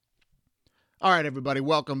All right, everybody,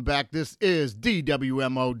 welcome back. This is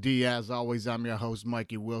DWMOD. As always, I'm your host,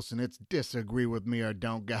 Mikey Wilson. It's Disagree With Me or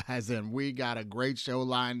Don't, guys, and we got a great show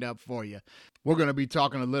lined up for you. We're going to be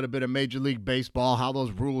talking a little bit of Major League Baseball, how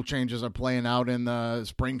those rule changes are playing out in the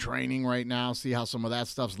spring training right now, see how some of that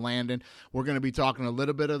stuff's landing. We're going to be talking a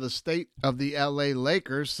little bit of the state of the LA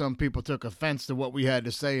Lakers. Some people took offense to what we had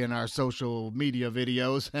to say in our social media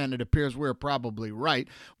videos, and it appears we're probably right.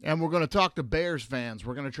 And we're going to talk to Bears fans.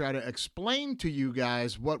 We're going to try to explain to you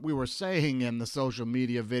guys what we were saying in the social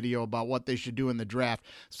media video about what they should do in the draft.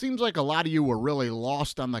 Seems like a lot of you were really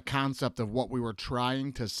lost on the concept of what we were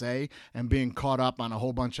trying to say and being caught up on a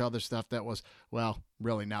whole bunch of other stuff that was, well,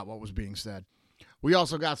 really not what was being said. We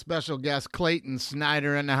also got special guest Clayton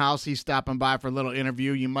Snyder in the house. He's stopping by for a little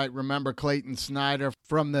interview. You might remember Clayton Snyder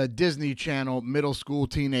from the Disney Channel middle school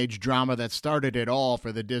teenage drama that started it all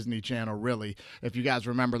for the Disney Channel, really. If you guys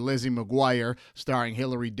remember Lizzie McGuire starring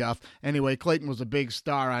Hilary Duff. Anyway, Clayton was a big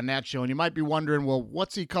star on that show, and you might be wondering, well,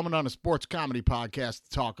 what's he coming on a sports comedy podcast to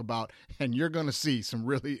talk about? And you're going to see some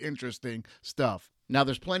really interesting stuff. Now,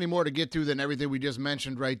 there's plenty more to get to than everything we just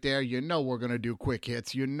mentioned right there. You know we're going to do quick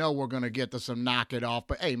hits. You know we're going to get to some knock it off.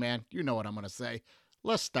 But, hey, man, you know what I'm going to say.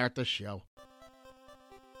 Let's start the show.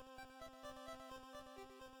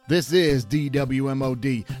 This is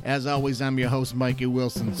DWMOD. As always, I'm your host, Mikey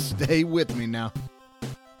Wilson. Stay with me now.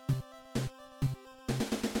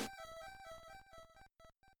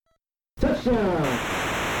 Touchdown!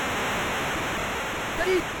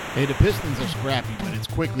 Hey, the Pistons are scrappy, but it's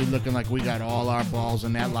quickly looking like we got all our balls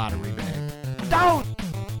in that lottery bag. Down!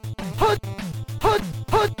 Hut! Hut!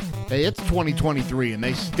 Hut! Hey, it's 2023, and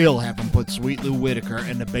they still haven't put Sweet Lou Whitaker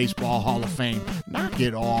in the Baseball Hall of Fame. Knock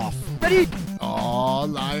it off. Ready? Aw,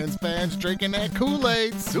 Lions fans drinking that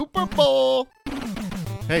Kool-Aid. Super Bowl.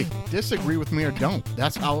 Hey, disagree with me or don't.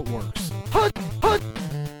 That's how it works. Hut! Hut!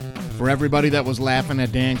 For everybody that was laughing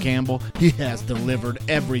at Dan Campbell, he has delivered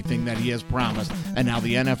everything that he has promised, and now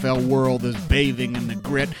the NFL world is bathing in the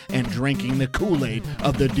grit and drinking the Kool-Aid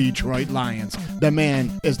of the Detroit Lions. The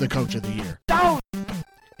man is the coach of the year. Down!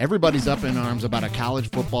 Everybody's up in arms about a college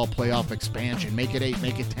football playoff expansion. Make it 8,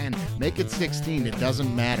 make it 10, make it 16. It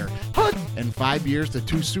doesn't matter. Hut! In 5 years, the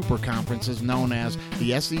two super conferences known as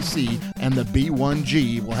the SEC and the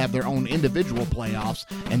B1G will have their own individual playoffs,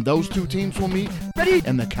 and those two teams will meet Ready?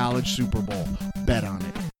 in the college Super Bowl. Bet on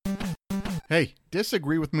it. Hey,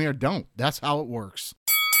 disagree with me or don't. That's how it works.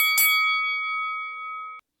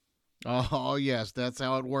 Oh, yes, that's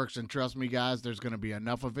how it works. And trust me, guys, there's going to be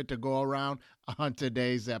enough of it to go around on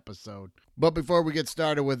today's episode. But before we get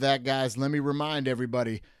started with that, guys, let me remind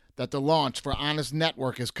everybody that the launch for Honest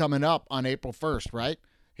Network is coming up on April 1st, right?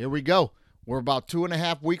 Here we go. We're about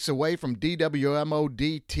 2.5 weeks away from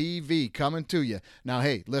DWMOD TV coming to you. Now,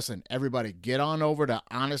 hey, listen, everybody, get on over to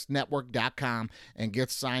honestnetwork.com and get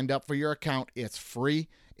signed up for your account. It's free.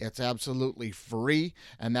 It's absolutely free,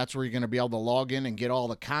 and that's where you're going to be able to log in and get all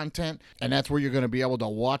the content, and that's where you're going to be able to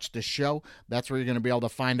watch the show. That's where you're going to be able to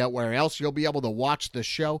find out where else you'll be able to watch the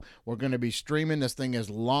show. We're going to be streaming. This thing is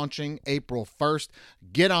launching April 1st.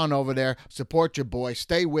 Get on over there. Support your boy.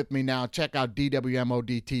 Stay with me now. Check out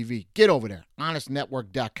DWMOD TV. Get over there.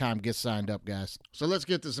 HonestNetwork.com. Get signed up, guys. So let's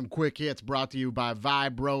get to some quick hits brought to you by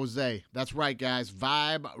Vibe Rosé. That's right, guys.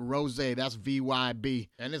 Vibe Rosé. That's VYB.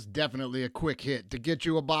 And it's definitely a quick hit. To get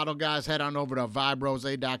you a bottle, guys, head on over to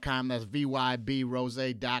viberose.com. That's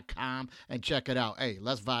VYBRose.com and check it out. Hey,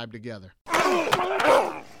 let's vibe together.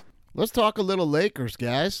 Let's talk a little Lakers,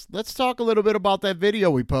 guys. Let's talk a little bit about that video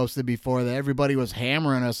we posted before that everybody was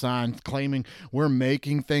hammering us on, claiming we're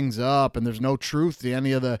making things up and there's no truth to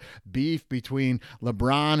any of the beef between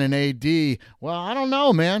LeBron and AD. Well, I don't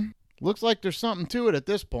know, man. Looks like there's something to it at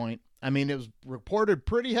this point. I mean, it was reported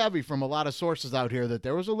pretty heavy from a lot of sources out here that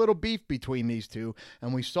there was a little beef between these two,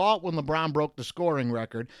 and we saw it when LeBron broke the scoring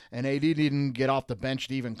record, and AD didn't get off the bench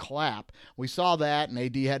to even clap. We saw that, and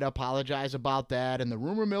AD had to apologize about that, and the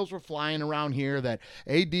rumor mills were flying around here that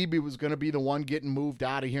AD was going to be the one getting moved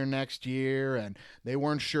out of here next year, and they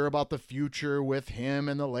weren't sure about the future with him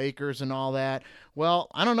and the Lakers and all that. Well,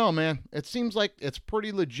 I don't know, man. It seems like it's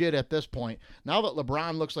pretty legit at this point. Now that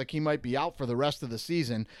LeBron looks like he might be out for the rest of the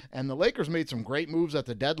season, and the Lakers made some great moves at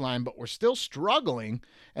the deadline, but were still struggling,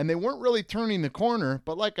 and they weren't really turning the corner.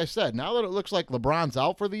 But like I said, now that it looks like LeBron's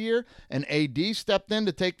out for the year, and AD stepped in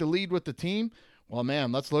to take the lead with the team, well,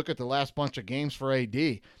 man, let's look at the last bunch of games for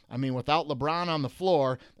AD. I mean, without LeBron on the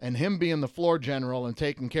floor and him being the floor general and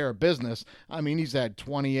taking care of business, I mean, he's had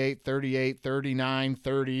 28, 38, 39,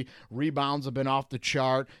 30. Rebounds have been off the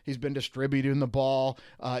chart. He's been distributing the ball.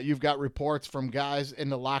 You've got reports from guys in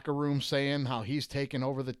the locker room saying how he's taken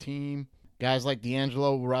over the team. Guys like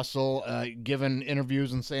D'Angelo Russell giving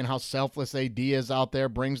interviews and saying how selfless AD is out there,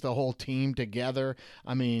 brings the whole team together.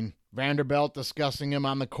 I mean, Vanderbilt discussing him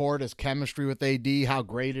on the court, his chemistry with AD, how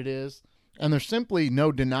great it is. And there's simply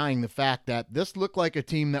no denying the fact that this looked like a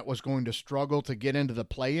team that was going to struggle to get into the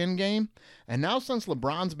play-in game. And now since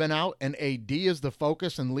LeBron's been out and AD is the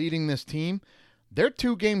focus and leading this team, they're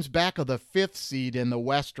 2 games back of the 5th seed in the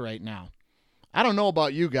West right now. I don't know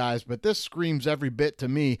about you guys, but this screams every bit to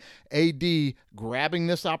me. AD grabbing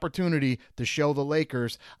this opportunity to show the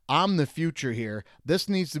Lakers, I'm the future here. This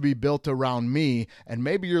needs to be built around me, and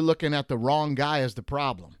maybe you're looking at the wrong guy as the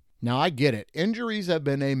problem. Now, I get it. Injuries have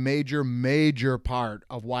been a major, major part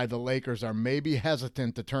of why the Lakers are maybe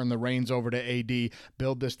hesitant to turn the reins over to AD,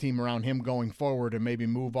 build this team around him going forward, and maybe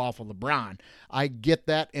move off of LeBron. I get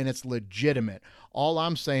that, and it's legitimate. All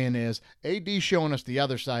I'm saying is AD's showing us the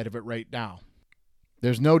other side of it right now.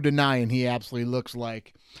 There's no denying he absolutely looks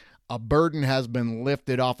like a burden has been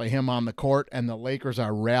lifted off of him on the court, and the Lakers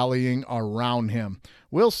are rallying around him.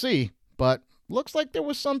 We'll see, but looks like there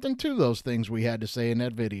was something to those things we had to say in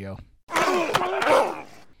that video.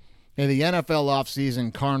 Hey, the NFL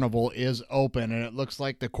offseason carnival is open, and it looks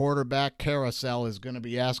like the quarterback carousel is going to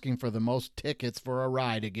be asking for the most tickets for a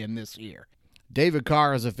ride again this year. David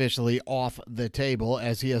Carr is officially off the table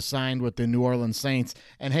as he has signed with the New Orleans Saints,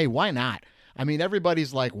 and hey, why not? I mean,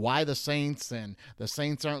 everybody's like, why the Saints? And the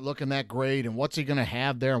Saints aren't looking that great. And what's he going to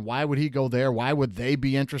have there? And why would he go there? Why would they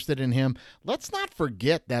be interested in him? Let's not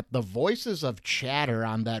forget that the voices of chatter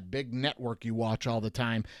on that big network you watch all the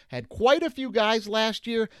time had quite a few guys last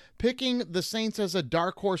year picking the Saints as a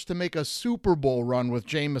dark horse to make a Super Bowl run with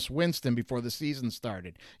Jameis Winston before the season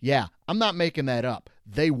started. Yeah, I'm not making that up.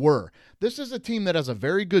 They were. This is a team that has a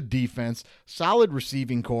very good defense, solid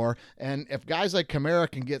receiving core, and if guys like Kamara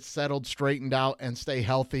can get settled, straightened out, and stay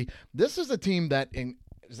healthy, this is a team that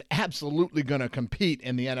is absolutely going to compete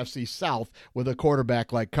in the NFC South with a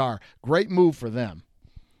quarterback like Carr. Great move for them.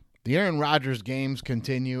 The Aaron Rodgers games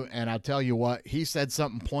continue, and I'll tell you what, he said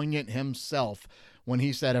something poignant himself when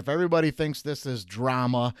he said, if everybody thinks this is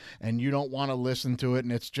drama and you don't want to listen to it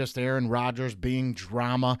and it's just Aaron Rodgers being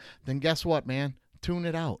drama, then guess what, man? Tune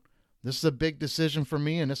it out. This is a big decision for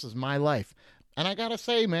me, and this is my life. And I got to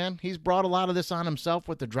say, man, he's brought a lot of this on himself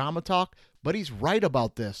with the drama talk, but he's right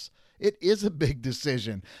about this. It is a big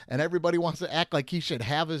decision, and everybody wants to act like he should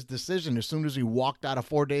have his decision as soon as he walked out of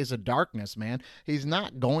 4 days of darkness, man. He's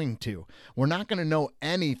not going to. We're not going to know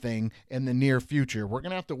anything in the near future. We're going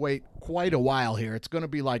to have to wait quite a while here. It's going to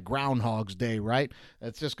be like Groundhog's Day, right?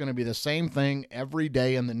 It's just going to be the same thing every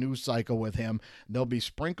day in the news cycle with him. There'll be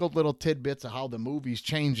sprinkled little tidbits of how the movie's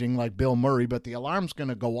changing like Bill Murray, but the alarm's going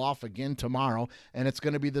to go off again tomorrow, and it's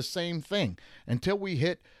going to be the same thing until we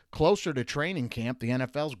hit closer to training camp, the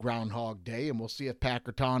NFL's Groundhog Day, and we'll see if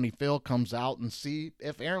Packer Tawny Phil comes out and see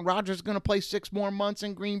if Aaron Rodgers is going to play 6 more months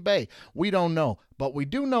in Green Bay. We don't know, but we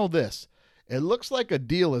do know this. It looks like a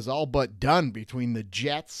deal is all but done between the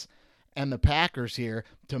Jets and the Packers here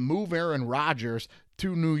to move Aaron Rodgers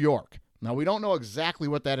to New York. Now, we don't know exactly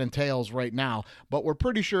what that entails right now, but we're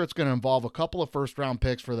pretty sure it's going to involve a couple of first-round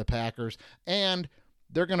picks for the Packers, and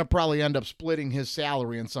they're going to probably end up splitting his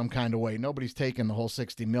salary in some kind of way. Nobody's taking the whole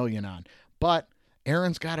 $60 million on. But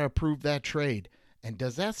Aaron's got to approve that trade. And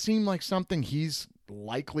does that seem like something he's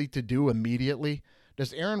likely to do immediately?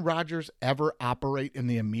 Does Aaron Rodgers ever operate in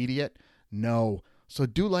the immediate? No. So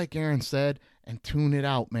do like Aaron said and tune it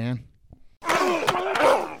out, man.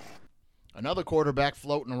 Another quarterback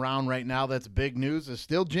floating around right now that's big news is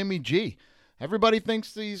still Jimmy G. Everybody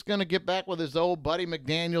thinks he's going to get back with his old buddy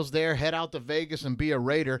McDaniels there, head out to Vegas and be a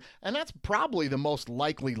Raider, and that's probably the most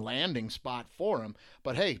likely landing spot for him.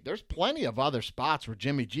 But hey, there's plenty of other spots where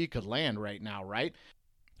Jimmy G could land right now, right?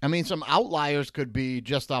 I mean, some outliers could be,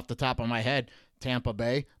 just off the top of my head, Tampa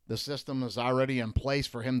Bay. The system is already in place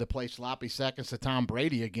for him to play sloppy seconds to Tom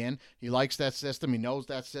Brady again. He likes that system. He knows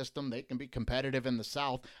that system. They can be competitive in the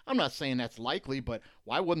South. I'm not saying that's likely, but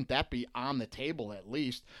why wouldn't that be on the table at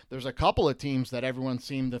least? There's a couple of teams that everyone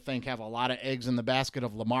seems to think have a lot of eggs in the basket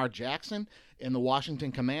of Lamar Jackson in the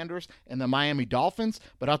Washington Commanders and the Miami Dolphins.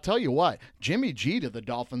 But I'll tell you what, Jimmy G to the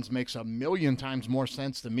Dolphins makes a million times more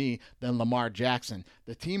sense to me than Lamar Jackson.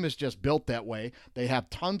 The team is just built that way. They have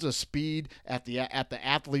tons of speed at the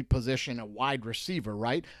athlete position, a wide receiver,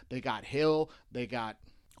 right? They got Hill, they got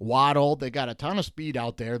Waddle, they got a ton of speed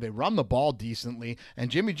out there. They run the ball decently, and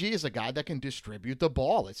Jimmy G is a guy that can distribute the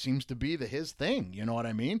ball. It seems to be his thing, you know what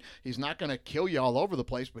I mean? He's not going to kill you all over the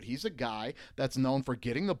place, but he's a guy that's known for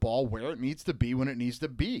getting the ball where it needs to be when it needs to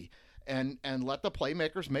be. and let the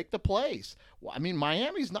playmakers make the plays. Well, I mean,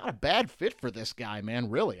 Miami's not a bad fit for this guy, man,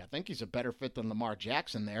 really. I think he's a better fit than Lamar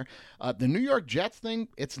Jackson there. The New York Jets thing,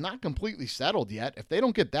 it's not completely settled yet. If they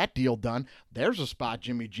don't get that deal done, there's a spot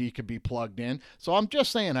Jimmy G could be plugged in. So I'm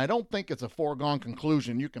just saying, I don't think it's a foregone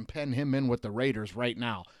conclusion you can pen him in with the Raiders right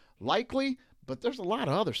now. Likely, but there's a lot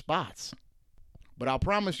of other spots. But I'll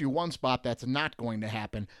promise you one spot that's not going to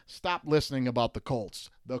happen. Stop listening about the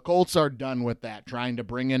Colts. The Colts are done with that, trying to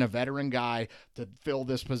bring in a veteran guy to fill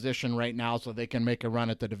this position right now so they can make a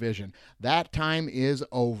run at the division. That time is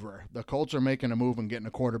over. The Colts are making a move and getting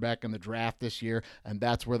a quarterback in the draft this year, and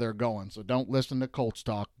that's where they're going. So don't listen to Colts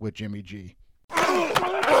talk with Jimmy G.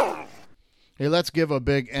 Hey, let's give a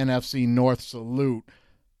big NFC North salute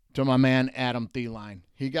to my man Adam Thielen.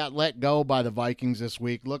 He got let go by the Vikings this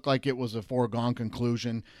week. Looked like it was a foregone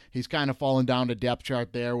conclusion. He's kind of fallen down the depth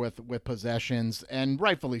chart there with possessions, and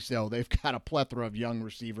rightfully so. They've got a plethora of young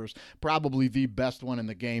receivers, probably the best one in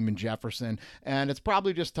the game in Jefferson, and it's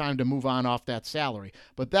probably just time to move on off that salary.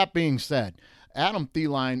 But that being said, Adam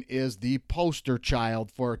Thielen is the poster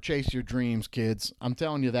child for chase your dreams, kids. I'm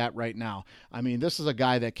telling you that right now. I mean, this is a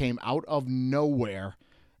guy that came out of nowhere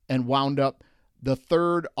and wound up the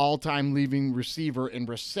third all-time leading receiver in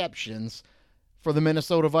receptions for the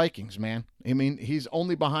Minnesota Vikings, man. I mean, he's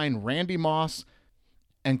only behind Randy Moss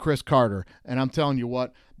and Chris Carter. And I'm telling you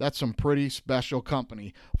what, that's some pretty special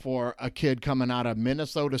company for a kid coming out of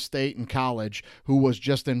Minnesota State in college who was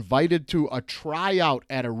just invited to a tryout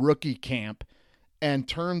at a rookie camp and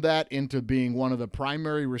turned that into being one of the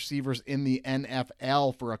primary receivers in the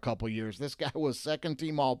NFL for a couple years. This guy was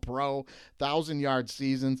second-team All-Pro, 1,000-yard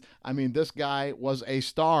seasons. I mean, this guy was a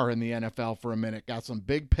star in the NFL for a minute. Got some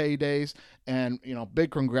big paydays, and,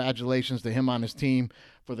 big congratulations to him on his team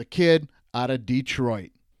for the kid out of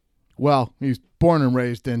Detroit. Well, he's born and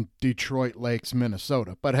raised in Detroit Lakes,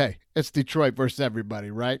 Minnesota. But, hey, it's Detroit versus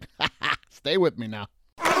everybody, right? Stay with me now.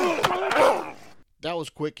 That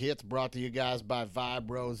was Quick Hits brought to you guys by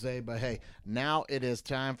Vibe Rose. But hey, now it is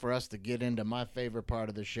time for us to get into my favorite part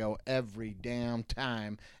of the show every damn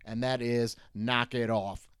time, and that is Knock It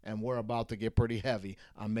Off. And we're about to get pretty heavy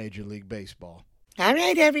on Major League Baseball. All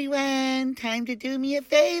right, everyone, time to do me a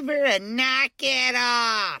favor and knock it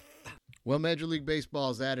off. Well, Major League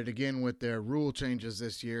Baseball is at it again with their rule changes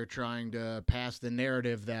this year, trying to pass the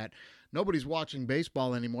narrative that nobody's watching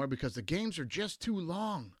baseball anymore because the games are just too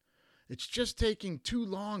long. It's just taking too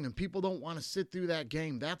long, and people don't want to sit through that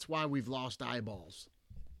game. That's why we've lost eyeballs.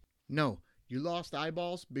 No, you lost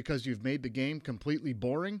eyeballs because you've made the game completely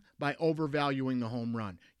boring by overvaluing the home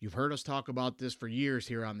run. You've heard us talk about this for years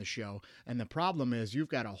here on the show, and the problem is you've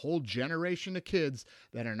got a whole generation of kids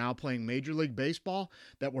that are now playing Major League Baseball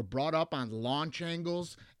that were brought up on launch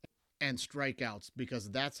angles and strikeouts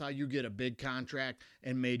because that's how you get a big contract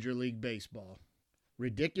in Major League Baseball.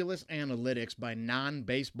 Ridiculous analytics by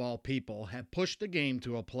non-baseball people have pushed the game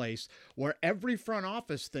to a place where every front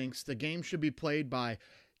office thinks the game should be played by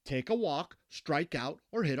take a walk, strike out,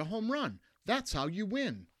 or hit a home run. That's how you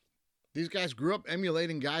win. These guys grew up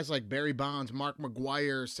emulating guys like Barry Bonds, Mark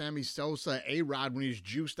McGwire, Sammy Sosa, A-Rod when he's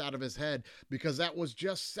juiced out of his head because that was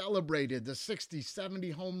just celebrated, the 60, 70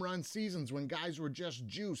 home run seasons when guys were just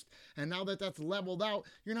juiced. And now that that's leveled out,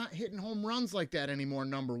 you're not hitting home runs like that anymore,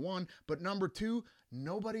 number one. But number two,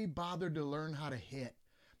 nobody bothered to learn how to hit.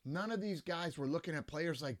 None of these guys were looking at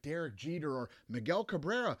players like Derek Jeter or Miguel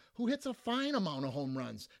Cabrera, who hits a fine amount of home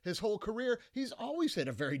runs. His whole career, he's always hit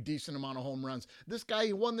a very decent amount of home runs. This guy,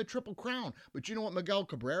 he won the Triple Crown. But you know what Miguel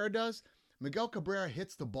Cabrera does? Miguel Cabrera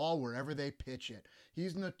hits the ball wherever they pitch it.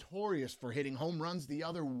 He's notorious for hitting home runs the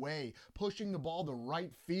other way, pushing the ball to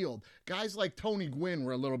right field. Guys like Tony Gwynn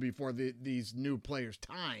were a little before these new players'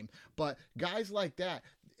 time, but guys like that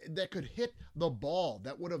could hit the ball,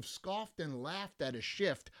 that would have scoffed and laughed at a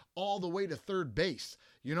shift all the way to third base.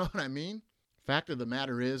 You know what I mean? Fact of the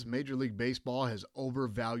matter is, Major League Baseball has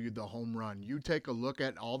overvalued the home run. You take a look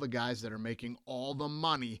at all the guys that are making all the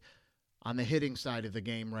money on the hitting side of the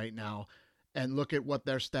game right now, and look at what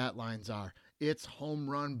their stat lines are. It's home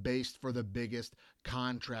run based for the biggest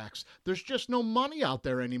contracts. There's just no money out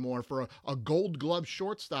there anymore for a Gold Glove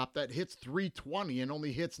shortstop that hits 320 and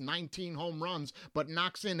only hits 19 home runs, but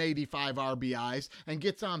knocks in 85 RBIs and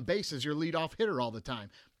gets on base as your leadoff hitter all the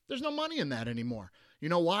time. There's no money in that anymore. You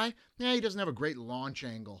know why? Yeah, he doesn't have a great launch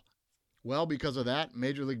angle. Well, because of that,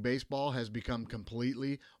 Major League Baseball has become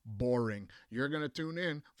completely boring. You're going to tune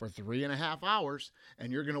in for 3.5 hours,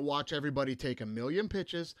 and you're going to watch everybody take a million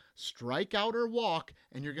pitches, strike out or walk,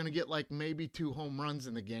 and you're going to get like maybe 2 home runs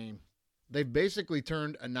in the game. They've basically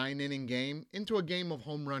turned a 9-inning game into a game of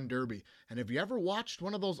home run derby. And have you ever watched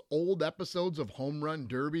one of those old episodes of Home Run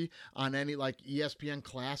Derby on any like ESPN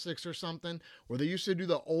Classics or something, where they used to do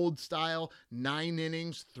the old style 9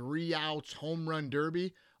 innings, 3 outs home run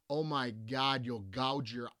derby? Oh my God, you'll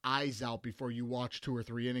gouge your eyes out before you watch 2 or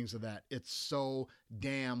 3 innings of that. It's so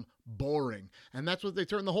damn boring. And that's what they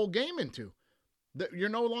turned the whole game into. You're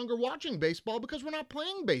no longer watching baseball because we're not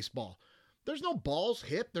playing baseball. There's no balls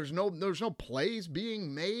hit. There's no plays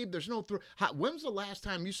being made. There's no when's the last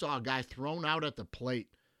time you saw a guy thrown out at the plate?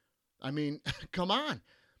 I mean, come on.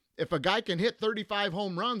 If a guy can hit 35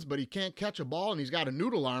 home runs, but he can't catch a ball and he's got a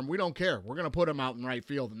noodle arm, we don't care. We're going to put him out in right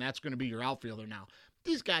field, and that's going to be your outfielder now.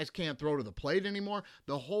 These guys can't throw to the plate anymore.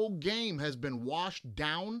 The whole game has been washed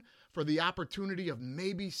down for the opportunity of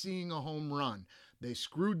maybe seeing a home run. They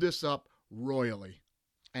screwed this up royally.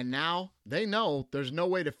 And now they know there's no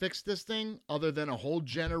way to fix this thing other than a whole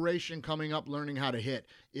generation coming up learning how to hit.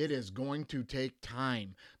 It is going to take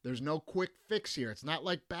time. There's no quick fix here. It's not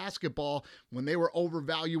like basketball when they were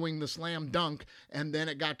overvaluing the slam dunk and then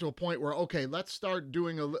it got to a point where, okay, let's start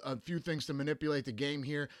doing a few things to manipulate the game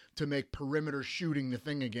here to make perimeter shooting the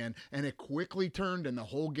thing again. And it quickly turned and the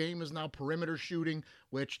whole game is now perimeter shooting,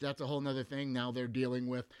 which that's a whole nother thing. Now they're dealing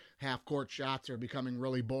with half-court shots are becoming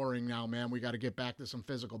really boring now, man. We got to get back to some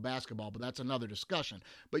physical basketball, but that's another discussion.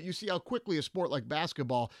 But you see how quickly a sport like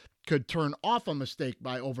basketball could turn off a mistake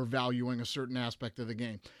by overvaluing a certain aspect of the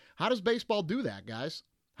game. How does baseball do that, guys?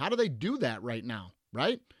 How do they do that right now,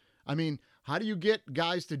 right? I mean, how do you get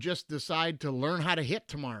guys to just decide to learn how to hit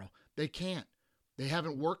tomorrow? They can't. They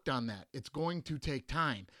haven't worked on that. It's going to take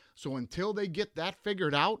time. So until they get that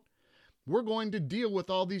figured out, we're going to deal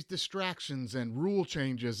with all these distractions and rule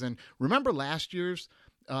changes. And remember last year's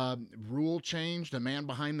rule change, the man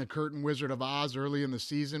behind the curtain, Wizard of Oz, early in the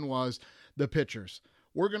season was the pitchers.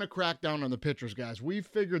 We're going to crack down on the pitchers, guys. We've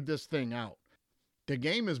figured this thing out. The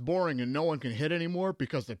game is boring and no one can hit anymore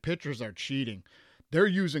because the pitchers are cheating. They're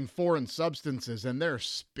using foreign substances and their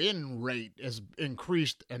spin rate has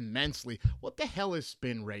increased immensely. What the hell is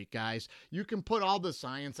spin rate, guys? You can put all the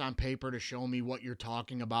science on paper to show me what you're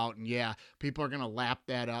talking about, and yeah, people are going to lap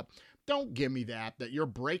that up. Don't give me that you're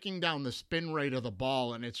breaking down the spin rate of the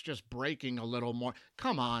ball and it's just breaking a little more.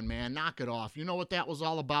 Come on, man, knock it off. You know what that was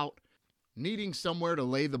all about? Needing somewhere to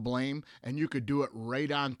lay the blame, and you could do it right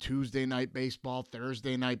on Tuesday night baseball,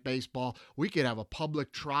 Thursday night baseball. We could have a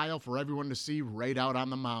public trial for everyone to see right out on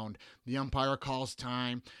the mound. The umpire calls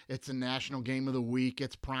time. It's a national game of the week.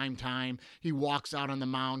 It's prime time. He walks out on the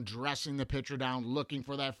mound, dressing the pitcher down, looking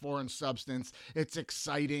for that foreign substance. It's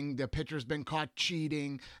exciting. The pitcher's been caught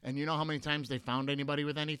cheating. And you know how many times they found anybody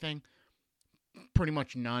with anything? Pretty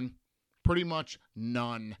much none. Pretty much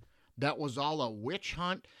none. That was all a witch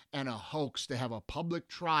hunt and a hoax to have a public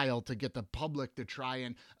trial to get the public to try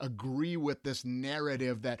and agree with this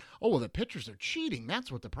narrative that, oh, well, the pitchers are cheating.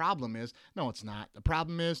 That's what the problem is. No, it's not. The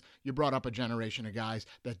problem is you brought up a generation of guys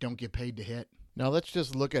that don't get paid to hit. Now, let's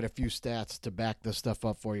just look at a few stats to back this stuff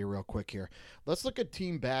up for you real quick here. Let's look at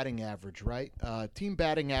team batting average, right? Team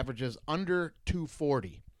batting average is under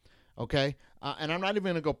 240, okay? And I'm not even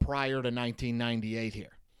going to go prior to 1998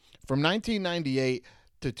 here. From 1998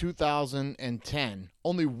 to 2010,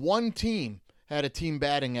 only one team had a team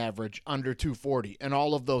batting average under 240 in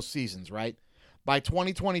all of those seasons, right? By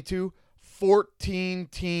 2022, 14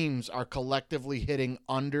 teams are collectively hitting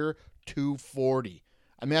under 240.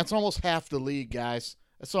 I mean, that's almost half the league, guys.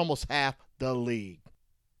 That's almost half the league.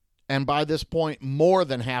 And by this point, more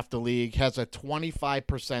than half the league has a 25%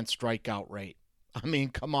 strikeout rate. I mean,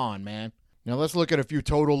 come on, man. Now, let's look at a few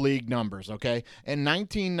total league numbers, okay? In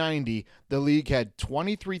 1990, the league had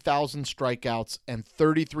 23,000 strikeouts and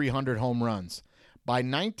 3,300 home runs. By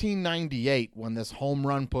 1998, when this home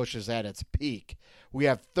run push is at its peak, we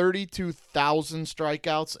have 32,000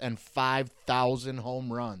 strikeouts and 5,000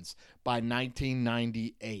 home runs by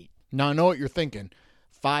 1998. Now, I know what you're thinking.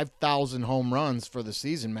 5,000 home runs for the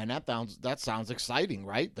season, man. That sounds exciting,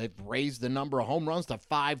 right? They've raised the number of home runs to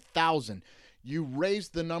 5,000. You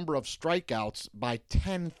raised the number of strikeouts by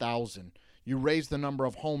 10,000. You raised the number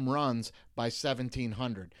of home runs by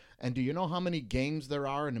 1,700. And do you know how many games there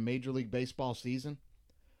are in a Major League Baseball season?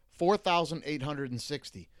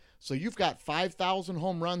 4,860. So you've got 5,000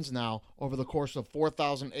 home runs now over the course of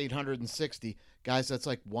 4,860. Guys, that's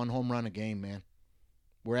like one home run a game, man.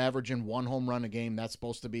 We're averaging one home run a game. That's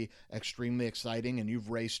supposed to be extremely exciting, and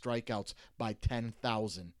you've raised strikeouts by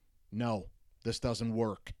 10,000. No, this doesn't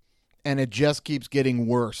work. and it just keeps getting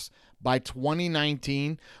worse. By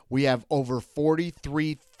 2019, we have over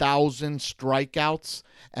 43,000 strikeouts,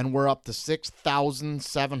 and we're up to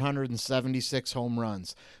 6,776 home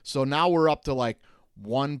runs. So now we're up to like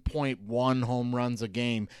 1.1 home runs a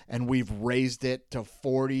game, and we've raised it to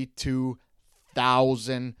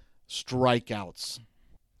 42,000 strikeouts.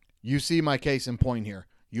 You see my case in point here.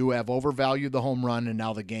 You have overvalued the home run, and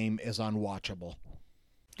now the game is unwatchable.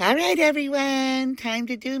 All right, everyone, time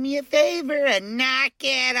to do me a favor and knock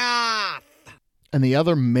it off. And the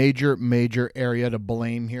other major area to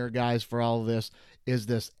blame here, guys, for all of this is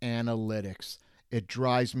this analytics. It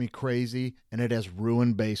drives me crazy, and it has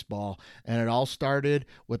ruined baseball. And it all started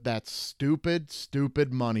with that stupid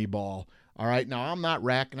Moneyball. All right, now I'm not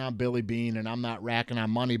racking on Billy Beane and I'm not racking on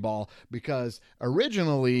Moneyball, because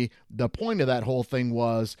originally the point of that whole thing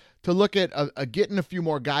was to look at getting a few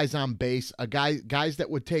more guys on base, guys that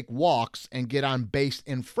would take walks and get on base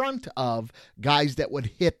in front of guys that would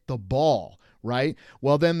hit the ball. Right?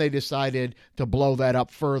 Well, then they decided to blow that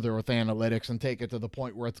up further with analytics and take it to the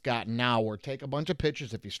point where it's gotten now, where take a bunch of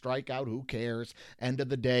pitches. If you strike out, who cares? End of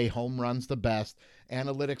the day, home run's the best.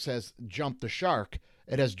 Analytics has jumped the shark.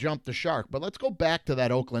 It has jumped the shark. But let's go back to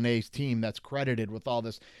that Oakland A's team that's credited with all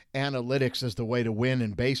this analytics as the way to win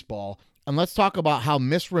in baseball. And let's talk about how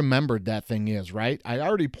misremembered that thing is, right? I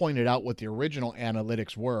already pointed out what the original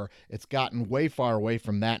analytics were. It's gotten way far away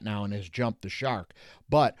from that now and has jumped the shark.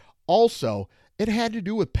 But also, it had to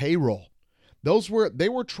do with payroll. They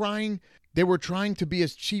were trying to be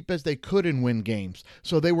as cheap as they could and win games.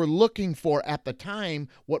 So they were looking for, at the time,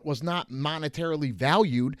 what was not monetarily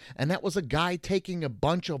valued, and that was a guy taking a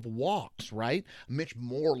bunch of walks, right? Mitch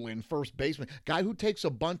Moreland, first baseman, guy who takes a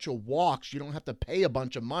bunch of walks. You don't have to pay a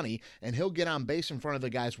bunch of money, and he'll get on base in front of the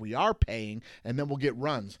guys we are paying, and then we'll get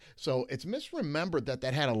runs. So it's misremembered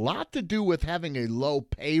that had a lot to do with having a low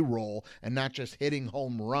payroll and not just hitting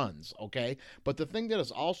home runs, okay? But the thing that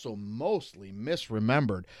is also mostly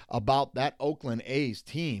misremembered about that Oakland A's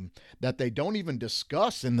team that they don't even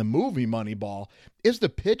discuss in the movie Moneyball is the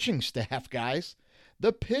pitching staff, guys.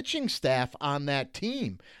 The pitching staff on that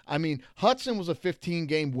team. I mean, Hudson was a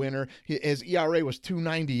 15-game winner. His ERA was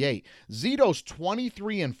 2.98. Zito's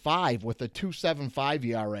 23-5 with a 2.75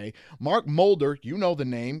 ERA. Mark Mulder, you know the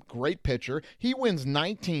name, great pitcher. He wins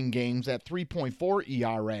 19 games at 3.4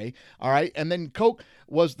 ERA. All right, and then Koch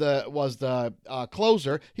was the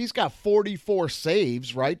closer. He's got 44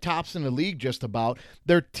 saves, right? Tops in the league just about.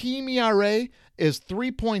 Their team ERA is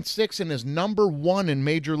 3.6 and is number 1 in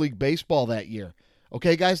Major League Baseball that year.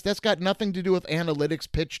 Okay, guys, that's got nothing to do with analytics,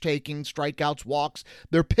 pitch taking, strikeouts, walks.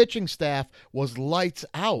 Their pitching staff was lights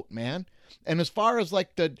out, man. And as far as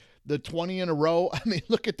like the 20 in a row, I mean,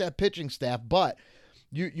 look at that pitching staff. But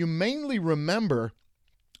you mainly remember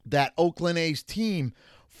that Oakland A's team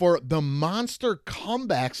for the monster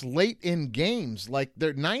comebacks late in games, like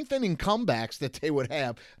their ninth inning comebacks that they would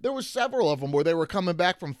have. There were several of them where they were coming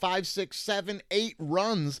back from 5, 6, 7, 8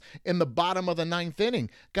 runs in the bottom of the ninth inning.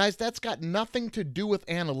 Guys, that's got nothing to do with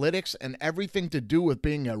analytics and everything to do with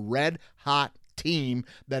being a red-hot team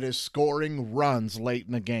that is scoring runs late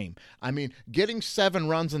in the game. I mean, getting 7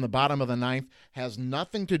 runs in the bottom of the ninth has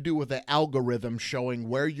nothing to do with the algorithm showing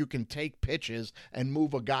where you can take pitches and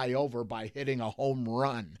move a guy over by hitting a home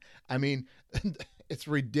run. I mean, it's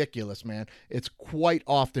ridiculous, man. It's quite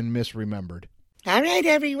often misremembered. All right,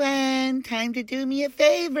 everyone, time to do me a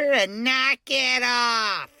favor and knock it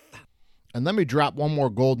off. And let me drop one more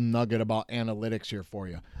golden nugget about analytics here for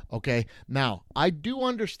you. Okay, now, I do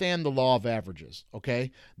understand the law of averages,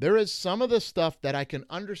 okay? There is some of the stuff that I can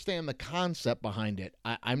understand the concept behind it.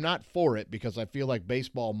 I'm not for it because I feel like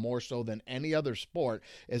baseball, more so than any other sport,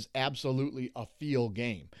 is absolutely a feel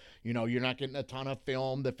game. You know, you're not getting a ton of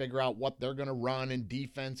film to figure out what they're going to run in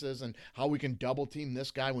defenses and how we can double team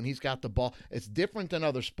this guy when he's got the ball. It's different than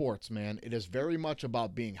other sports, man. It is very much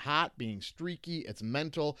about being hot, being streaky. It's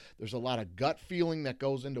mental. There's a lot of gut feeling that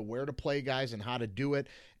goes into where to play guys and how to do it,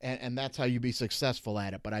 and that's how you be successful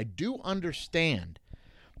at it. But I do understand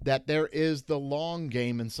that there is the long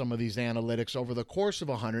game in some of these analytics over the course of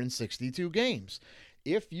 162 games.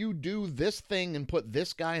 If you do this thing and put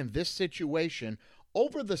this guy in this situation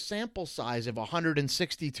over the sample size of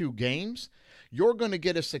 162 games, you're going to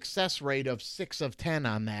get a success rate of 6 of 10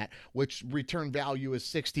 on that, which return value is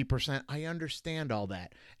 60%. I understand all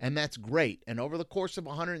that, and that's great. And over the course of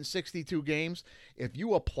 162 games, if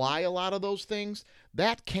you apply a lot of those things,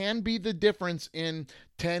 that can be the difference in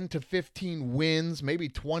 10 to 15 wins, maybe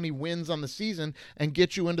 20 wins on the season, and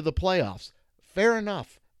get you into the playoffs. Fair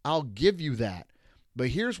enough. I'll give you that. But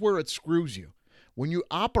here's where it screws you. When you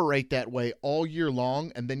operate that way all year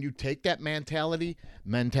long and then you take that mentality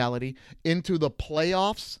into the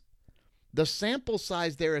playoffs, the sample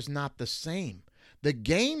size there is not the same. The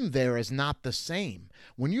game there is not the same.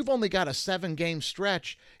 When you've only got a 7-game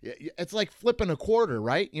stretch, it's like flipping a quarter,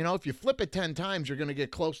 right? You know, if you flip it 10 times, you're going to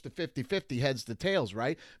get close to 50-50 heads to tails,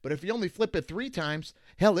 right? But if you only flip it 3 times,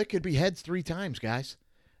 hell, it could be heads 3 times, guys.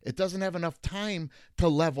 It doesn't have enough time to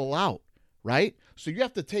level out, right? So you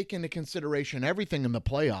have to take into consideration everything in the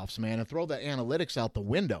playoffs, man, and throw the analytics out the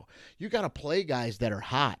window. You got to play guys that are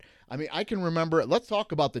hot. I mean, I can remember, let's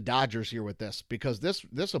talk about the Dodgers here with this, because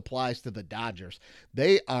this applies to the Dodgers.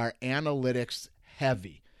 They are analytics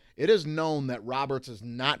heavy. It is known that Roberts is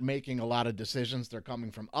not making a lot of decisions. They're coming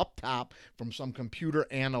from up top, from some computer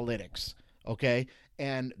analytics, okay?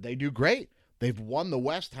 And they do great. They've won the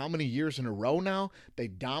West how many years in a row now? They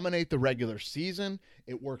dominate the regular season.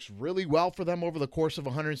 It works really well for them over the course of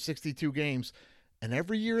 162 games. And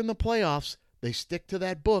every year in the playoffs, they stick to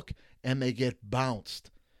that book and they get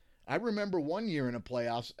bounced. I remember one year in the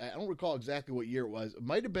playoffs, I don't recall exactly what year it was. It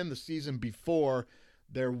might have been the season before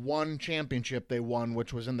their one championship they won,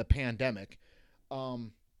 which was in the pandemic,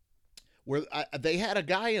 where they had a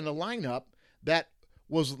guy in the lineup that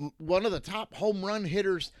was one of the top home run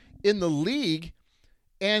hitters in the league,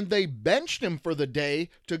 and they benched him for the day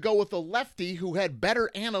to go with a lefty who had better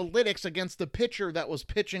analytics against the pitcher that was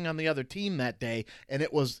pitching on the other team that day, and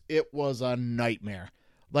it was a nightmare.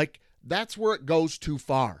 Like, that's where it goes too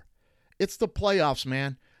far. It's the playoffs,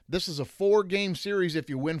 man. This is a 4-game series. If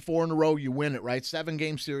you win 4 in a row, you win it, right?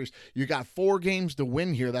 7-game series. You got 4 games to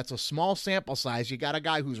win here. That's a small sample size. You got a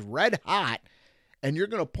guy who's red hot, and you're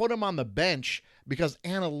going to put him on the bench because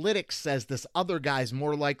analytics says this other guy's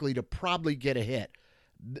more likely to probably get a hit.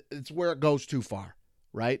 It's where it goes too far,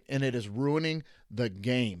 right? And it is ruining the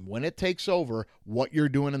game. When it takes over what you're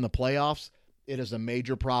doing in the playoffs, it is a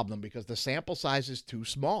major problem because the sample size is too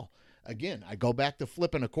small. Again, I go back to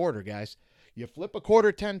flipping a quarter, guys. You flip a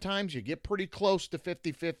quarter 10 times, you get pretty close to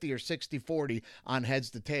 50-50 or 60-40 on heads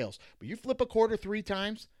to tails. But you flip a quarter 3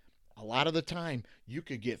 times, a lot of the time, you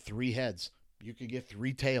could get 3 heads. You could get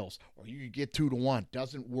 3 tails, or you could get 2 to 1.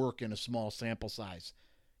 Doesn't work in a small sample size.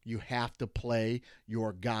 You have to play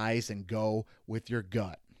your guys and go with your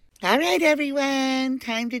gut. All right, everyone.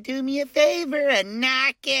 Time to do me a favor and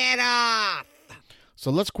knock it off. So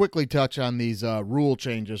let's quickly touch on these rule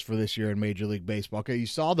changes for this year in Major League Baseball. Okay, you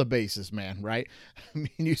saw the bases, man, right? I mean,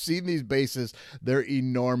 you've seen these bases. They're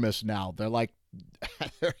enormous now. They're like,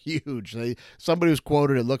 they're huge. Somebody was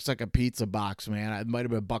quoted, it looks like a pizza box, man. It might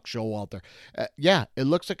have been Buck Showalter. Yeah, it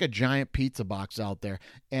looks like a giant pizza box out there.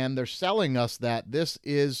 And they're selling us that this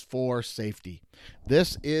is for safety.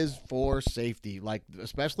 This is for safety, like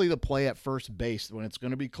especially the play at first base when it's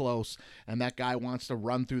going to be close and that guy wants to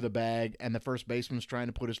run through the bag and the first baseman's trying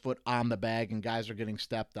to put his foot on the bag and guys are getting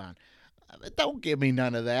stepped on. Don't give me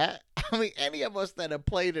none of that. I mean, any of us that have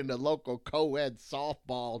played in the local co-ed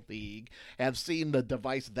softball league have seen the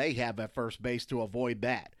device they have at first base to avoid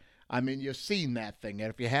that. I mean, you've seen that thing. And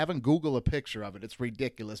if you haven't, Google a picture of it. It's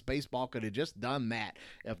ridiculous. Baseball could have just done that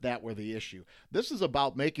if that were the issue. This is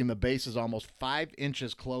about making the bases almost 5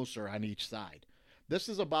 inches closer on each side. This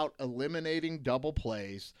is about eliminating double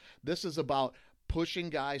plays. This is about pushing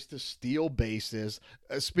guys to steal bases.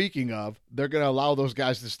 Speaking of, they're going to allow those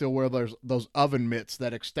guys to still wear those oven mitts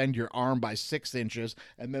that extend your arm by 6 inches,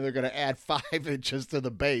 and then they're going to add 5 inches to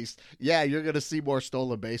the base. Yeah, you're going to see more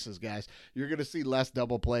stolen bases, guys. You're going to see less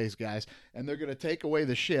double plays, guys, and they're going to take away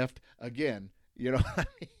the shift again. You know what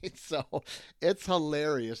I mean? So it's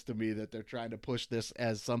hilarious to me that they're trying to push this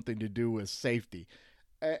as something to do with safety.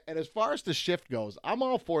 And as far as the shift goes, I'm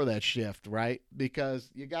all for that shift, right?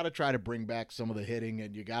 Because you got to try to bring back some of the hitting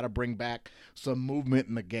and you got to bring back some movement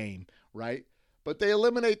in the game, right? But they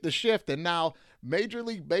eliminate the shift, and now Major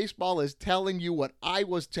League Baseball is telling you what I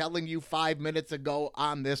was telling you 5 minutes ago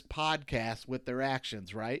on this podcast with their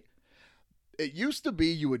actions, right? It used to be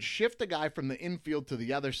you would shift a guy from the infield to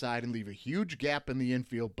the other side and leave a huge gap in the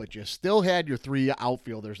infield, but you still had your 3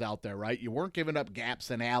 outfielders out there, right? You weren't giving up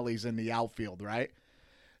gaps and alleys in the outfield, right?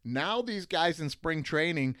 Now these guys in spring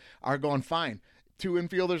training are going, fine, 2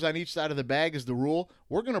 infielders on each side of the bag is the rule.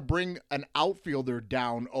 We're going to bring an outfielder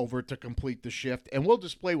down over to complete the shift, and we'll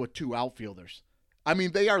just play with 2 outfielders. I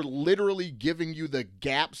mean, they are literally giving you the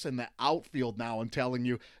gaps in the outfield now and telling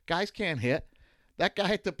you, guys can't hit. That guy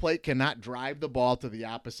at the plate cannot drive the ball to the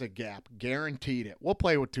opposite gap. Guaranteed it. We'll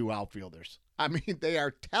play with 2 outfielders. I mean, they are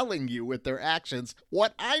telling you with their actions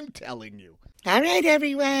what I'm telling you. All right,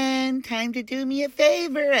 everyone. Time to do me a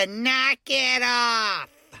favor and knock it off.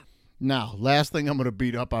 Now, last thing I'm going to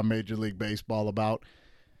beat up on Major League Baseball about,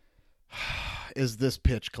 is this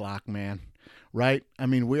pitch clock, man. Right? I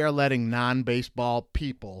mean, we are letting non-baseball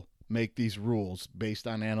people make these rules based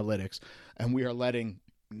on analytics, and we are letting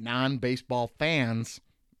non-baseball fans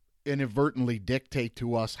inadvertently dictate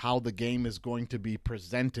to us how the game is going to be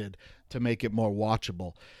presented to make it more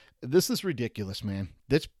watchable. This is ridiculous, man.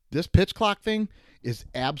 This pitch clock thing is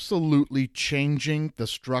absolutely changing the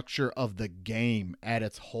structure of the game at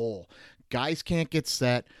its whole. Guys can't get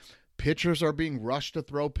set. Pitchers are being rushed to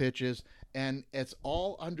throw pitches, and it's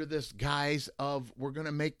all under this guise of we're going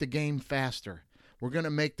to make the game faster. We're going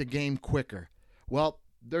to make the game quicker. Well,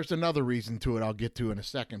 there's another reason to it I'll get to in a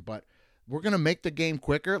second, but we're going to make the game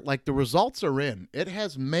quicker. Like, the results are in. It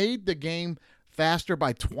has made the game faster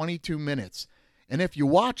by 22 minutes. And if you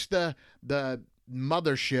watch the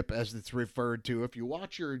mothership, as it's referred to, if you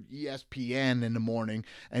watch your ESPN in the morning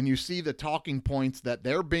and you see the talking points that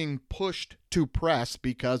they're being pushed to press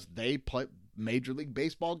because they put Major League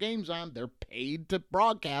Baseball games on, they're paid to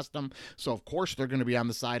broadcast them. So, of course, they're going to be on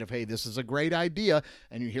the side of, hey, this is a great idea.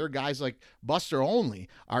 And you hear guys like Buster Olney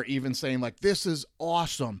are even saying, like, this is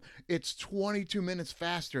awesome. It's 22 minutes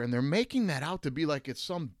faster. And they're making that out to be like it's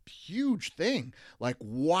some huge thing. Like,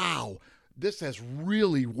 wow. This has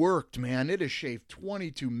really worked, man. It has shaved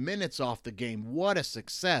 22 minutes off the game. What a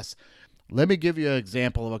success. Let me give you an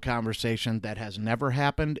example of a conversation that has never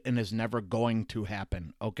happened and is never going to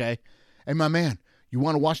happen, okay? Hey, my man, you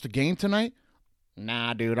want to watch the game tonight?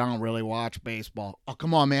 Nah, dude, I don't really watch baseball. Oh,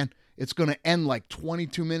 come on, man. It's going to end like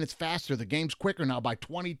 22 minutes faster. The game's quicker now by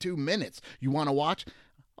 22 minutes. You want to watch?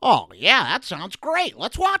 Oh, yeah, that sounds great.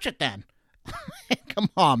 Let's watch it then. Come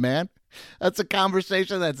on, man. That's a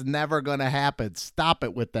conversation that's never going to happen. Stop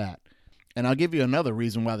it with that. And I'll give you another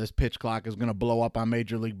reason why this pitch clock is going to blow up on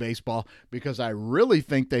Major League Baseball, because I really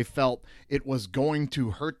think they felt it was going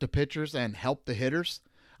to hurt the pitchers and help the hitters.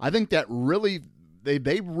 I think that really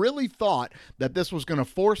they really thought that this was going to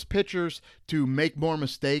force pitchers to make more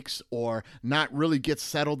mistakes or not really get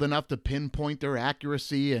settled enough to pinpoint their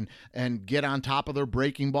accuracy and get on top of their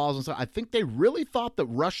breaking balls and stuff. I think they really thought that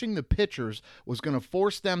rushing the pitchers was going to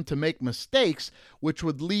force them to make mistakes, which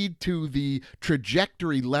would lead to the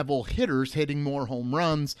trajectory level hitters hitting more home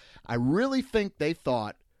runs. I really think they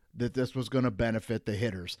thought that this was going to benefit the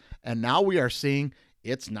hitters. And now we are seeing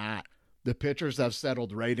it's not. The pitchers have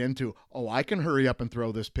settled right into, oh, I can hurry up and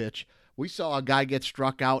throw this pitch. We saw a guy get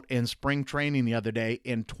struck out in spring training the other day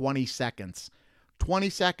in 20 seconds.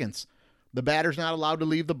 20 seconds. The batter's not allowed to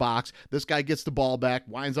leave the box. This guy gets the ball back,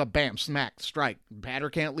 winds up, bam, smack, strike.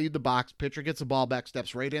 Batter can't leave the box. Pitcher gets the ball back,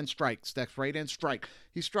 steps right in, strike, steps right in, strike.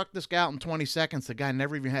 He struck this guy out in 20 seconds. The guy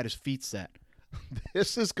never even had his feet set.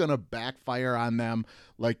 This is going to backfire on them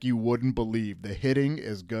like you wouldn't believe. The hitting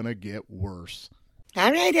is going to get worse. All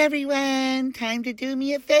right, everyone, time to do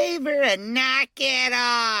me a favor and knock it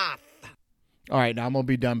off. All right, now I'm going to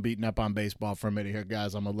be done beating up on baseball for a minute here,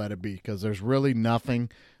 guys. I'm going to let it be because there's really nothing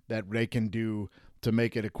that they can do to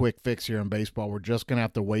make it a quick fix here in baseball. We're just going to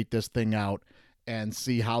have to wait this thing out and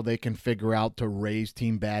see how they can figure out to raise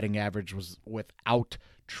team batting average without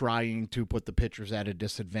trying to put the pitchers at a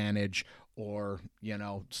disadvantage or,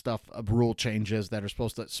 stuff of rule changes that are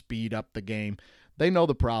supposed to speed up the game. They know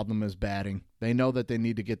the problem is batting. They know that they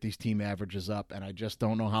need to get these team averages up, and I just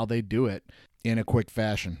don't know how they do it in a quick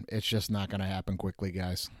fashion. It's just not going to happen quickly,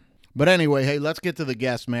 guys. But anyway, hey, let's get to the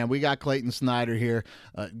guests, man. We got Clayton Snyder here,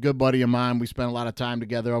 a good buddy of mine. We spent a lot of time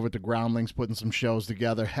together over at the Groundlings, putting some shows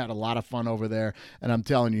together, had a lot of fun over there. And I'm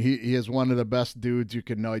telling you, he is one of the best dudes you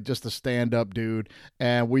can know, just a stand-up dude.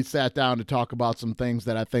 And we sat down to talk about some things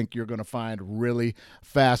that I think you're going to find really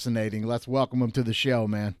fascinating. Let's welcome him to the show,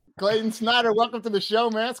 man. Clayton Snyder, welcome to the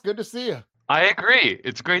show, man. It's good to see you. I agree.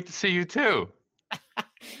 It's great to see you too.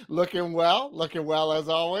 Looking well as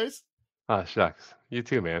always. Oh, shucks. You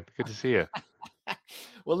too, man. Good to see you.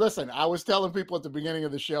 Well, listen, I was telling people at the beginning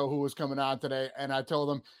of the show who was coming on today, and I told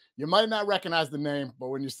them, you might not recognize the name, but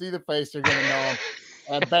when you see the face, you're going to know him.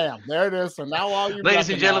 And bam, there it is. So now all you ladies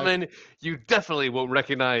and gentlemen, you definitely won't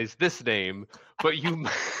recognize this name, but you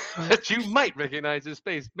might recognize his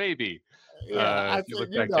face, maybe. Yeah, if you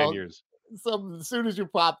look back 10 years. So as soon as you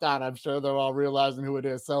popped on, I'm sure they're all realizing who it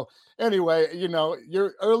is. So anyway,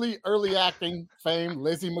 your early acting fame,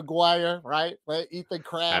 Lizzie McGuire, right? Ethan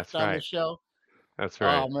Kraft on the show. That's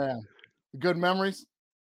right. Oh man, good memories.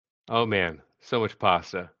 Oh man, so much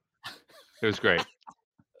pasta. It was great.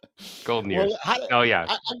 Golden years. Well, I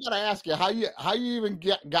gotta ask you, how you even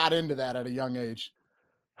got into that at a young age?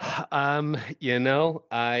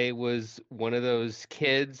 I was one of those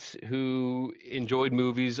kids who enjoyed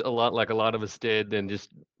movies a lot, like a lot of us did, and just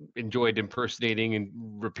enjoyed impersonating and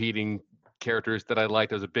repeating characters that I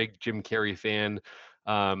liked. I was a big Jim Carrey fan.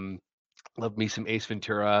 Loved me some Ace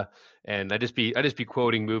Ventura, and I just be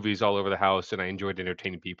quoting movies all over the house, and I enjoyed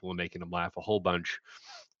entertaining people and making them laugh a whole bunch.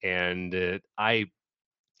 And I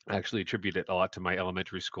actually attribute it a lot to my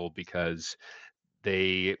elementary school because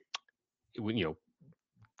they, you know,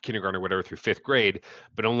 kindergarten or whatever through fifth grade,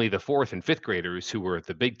 but only the fourth and fifth graders who were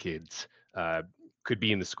the big kids uh, could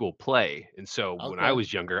be in the school play. And so when I Okay.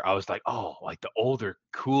 was younger, I was like, oh, like the older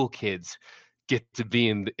cool kids get to be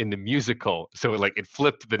in the musical. So like it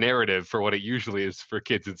flipped the narrative for what it usually is for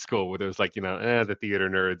kids in school, where there's like, the theater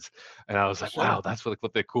nerds. And I was like, Sure. wow, that's what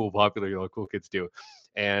the cool, popular, cool kids do.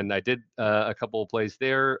 And I did a couple of plays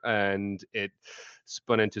there, and it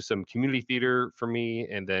spun into some community theater for me.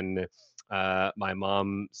 And then my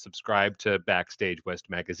mom subscribed to Backstage West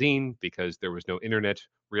magazine because there was no internet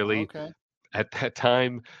really Okay. at that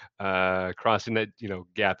time, crossing that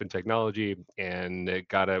gap in technology, and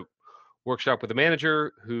got a workshop with a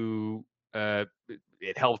manager who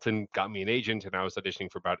it helped and got me an agent, and I was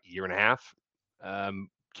auditioning for about a year and a half,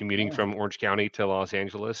 commuting Yeah. from Orange County to Los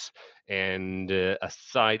Angeles. And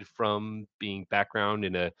aside from being background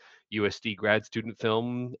in a USD grad student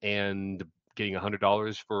film and getting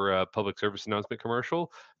 $100 for a public service announcement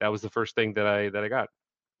commercial, that was the first thing that I got.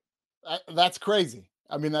 That's crazy.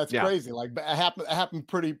 I mean, that's Yeah, crazy. Like, but it happened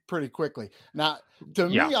pretty quickly. Now, to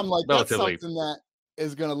yeah, me, I'm like, that's relatively. something that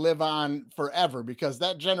is gonna live on forever because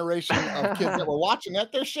that generation of kids that were watching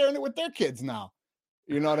that, they're sharing it with their kids now.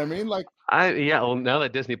 You know what I mean? Like, Yeah, well, now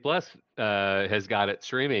that Disney Plus has got it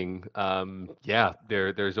streaming, yeah,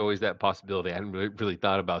 there's always that possibility. I hadn't really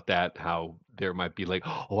thought about that. How there might be like,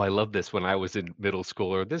 oh, I love this when I was in middle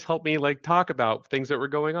school, or this helped me like talk about things that were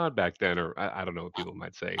going on back then, or I don't know what people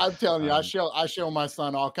might say. I'm telling you, I Um, show I show my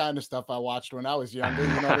son all kind of stuff I watched when I was younger.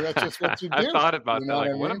 You know, that's just what you I do. thought You about that. know what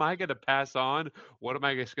Like, I what am mean? I gonna pass on? What am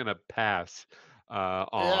I just gonna pass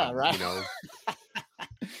Yeah, on? right.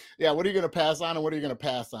 Yeah, what are you gonna pass on and what are you gonna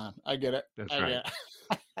pass on? I get it. That's I right. get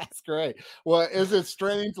it. That's great. Well, is it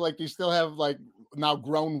strange? Like, you still have like now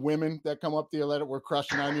grown women that come up to you that were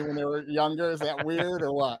crushing on you when they were younger? Is that weird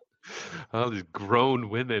or what? All these grown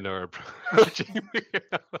women are approaching me.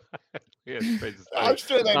 Yeah, it's crazy I'm story.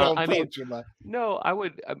 sure they don't I mean, approach you, but no, I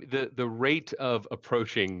mean, the rate of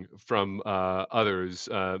approaching from others,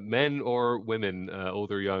 men or women,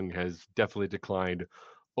 old or young, has definitely declined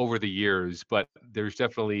over the years. But there's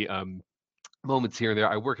definitely moments here and there.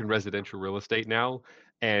 I work in residential real estate now,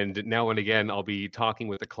 and now and again I'll be talking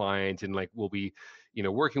with a client, and like we'll be,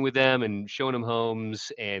 working with them and showing them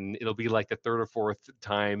homes, and it'll be like the third or fourth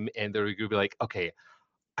time, and they're gonna be like, okay,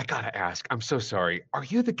 I gotta ask, I'm so sorry. Are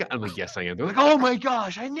you the guy? I'm like, yes, I am. They're like, oh my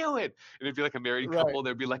gosh, I knew it. And it'd be like a married right, couple.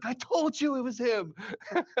 They'd be like, I told you it was him.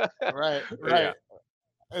 right, But yeah. right.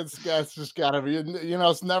 It's just gotta be,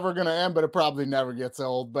 it's never gonna end, but it probably never gets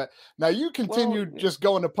old. But now you Well, continued just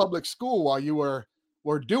going to public school while you were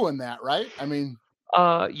doing that, right? I mean,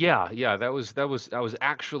 yeah. I was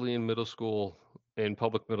actually in middle school, in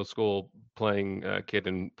public middle school, playing kid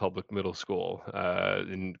in public middle school,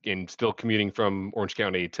 and still commuting from Orange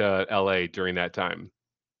County to LA during that time.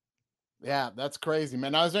 yeah, that's crazy,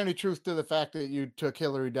 man. Now, is there any truth to the fact that you took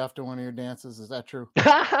Hillary Duff to one of your dances? Is that true?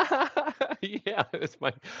 Yeah, it's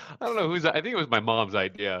my. I don't know who's. I think it was my mom's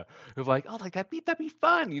idea of like, oh, like that'd be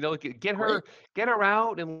fun, Great. get her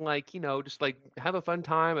out and like, just like have a fun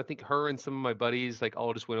time. I think her and some of my buddies like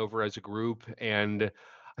all just went over as a group, and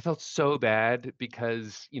I felt so bad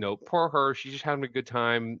because poor her. She's just having a good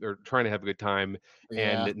time or trying to have a good time,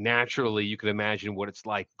 Yeah, and naturally you can imagine what it's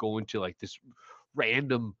like going to like this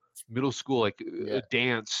random middle school like yeah,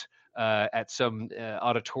 dance at some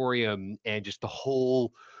auditorium, and just the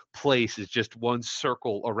whole place is just one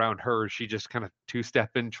circle around her. She just kind of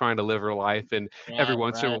two-stepping, trying to live her life, and every right,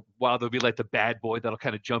 once in a right, while there'll be like the bad boy that'll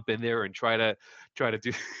kind of jump in there and try to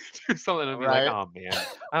do do something, and be like, right. oh man,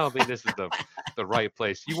 I don't think this is the right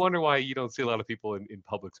place. You wonder why you don't see a lot of people in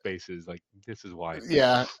public spaces. Like, this is why.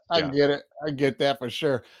 Yeah, I Yeah. get it. I get that for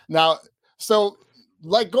sure. Now, so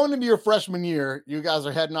like going into your freshman year, you guys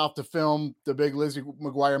are heading off to film the big Lizzie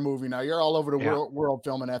McGuire movie. Now you're all over the Yeah. world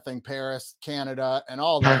filming that thing, Paris, Canada, and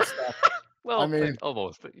all that stuff. I Well, mean,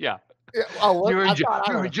 almost. Yeah. yeah, oh, what? You're in I thought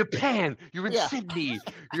I you're don't in know. Japan. You're in Yeah, Sydney.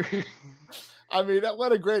 You're I mean,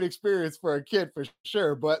 what a great experience for a kid for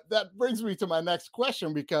sure. But that brings me to my next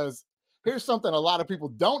question because here's something a lot of people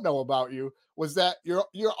don't know about you was that you're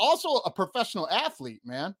also a professional athlete,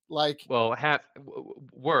 man. Like, well,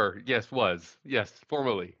 were, yes, was. Yes,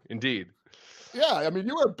 formerly, indeed. yeah, I mean,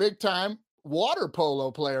 you were a big time water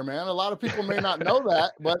polo player, man. A lot of people may not know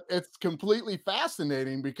that, but it's completely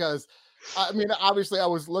fascinating because I mean, obviously I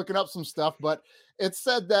was looking up some stuff, but it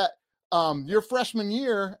said that Your freshman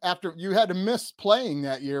year, after you had to miss playing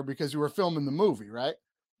that year because you were filming the movie, right?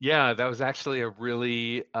 Yeah, that was actually a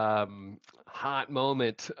really hot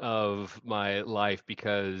moment of my life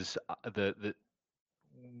because the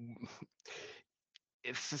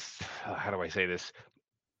it's just, how do I say this?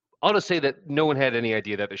 I'll just say that no one had any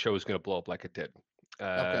idea that the show was going to blow up like it did.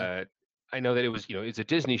 Okay. Uh, I know that it was, it's a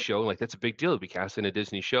Disney show. Like that's a big deal to be cast in a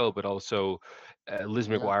Disney show, but also Liz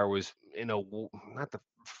Yeah. McGuire was, not the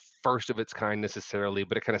first of its kind necessarily,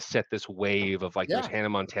 but it kind of set this wave of like there was Yeah, Hannah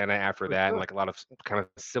Montana after for that, and sure. like a lot of kind of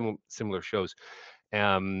similar shows,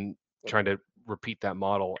 trying to repeat that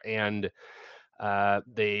model. And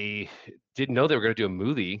they didn't know they were going to do a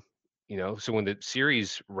movie, So when the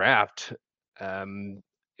series wrapped, um,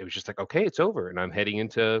 it was just like, okay, it's over, and I'm heading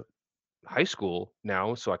into high school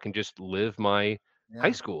now, so I can just live my high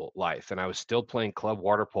Yeah. school life. And I was still playing club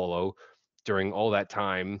water polo during all that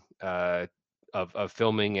time of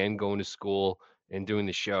filming and going to school and doing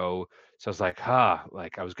the show. So I was like,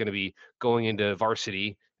 like I was going to be going into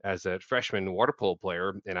varsity as a freshman water polo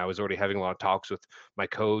player, and I was already having a lot of talks with my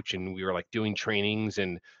coach, and we were like doing trainings,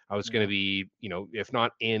 and I was going to Yeah. be, if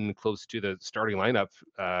not in close to the starting lineup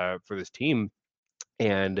for this team.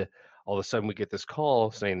 And all of a sudden we get this call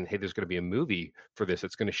saying, hey, there's going to be a movie for this.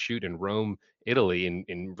 It's going to shoot in Rome, Italy,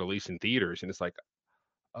 and release in theaters. And it's like,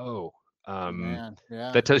 oh, um, Man.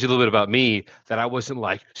 Yeah. that tells you a little bit about me, that I wasn't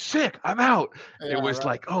like, sick, I'm out. It Yeah, was right.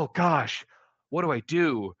 like, oh gosh, what do I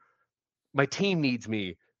do? My team needs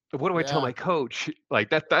me. What do I tell Yeah. my coach? Like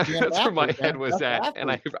Be an that's where my athlete, head man. was That's at. And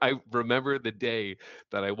I athlete. I remember the day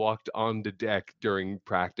that I walked on the deck during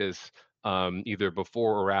practice, either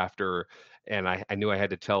before or after, and I knew I had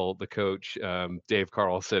to tell the coach, Dave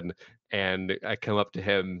Carlson, and I come up to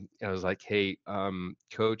him and I was like, hey,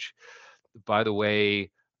 coach, by the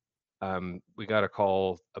way, we got a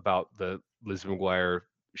call about the Liz McGuire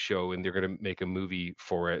show, and they're going to make a movie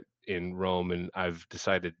for it in Rome, and I've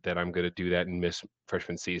decided that I'm going to do that and miss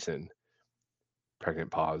freshman season.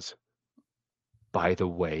 Pregnant pause. By the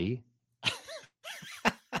way,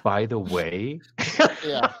 by the way,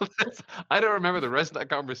 Yeah. I don't remember the rest of that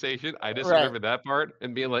conversation. I just Right. remember that part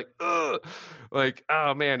and being like, ugh, like,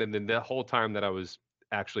 oh man. And then the whole time that I was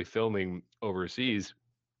actually filming overseas,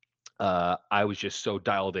 I was just so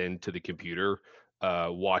dialed into the computer,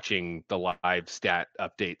 watching the live stat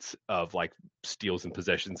updates of like steals and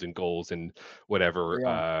possessions and goals and whatever,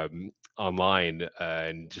 Yeah. online,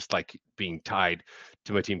 and just like being tied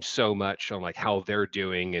to my team so much on like how they're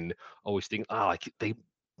doing, and always thinking, oh, like they,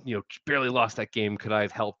 barely lost that game. Could I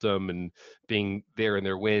have helped them? And being there in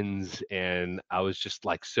their wins, and I was just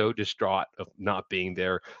like so distraught of not being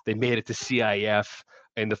there. They made it to CIF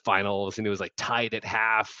in the finals, and it was like tied at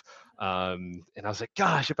half. And I was like,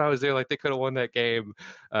 gosh, if I was there, like they could have won that game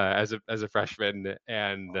as a freshman.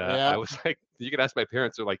 And Yeah. I was like, you can ask my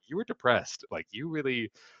parents. They're like, you were depressed, like you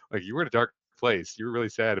really, like you were in a dark place. You were really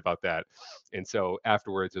sad about that. And so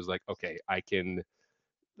afterwards, it was like, okay, I can.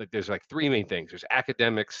 Like, there's like three main things. There's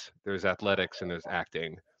academics, there's athletics, and there's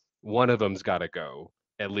acting. One of them's got to go,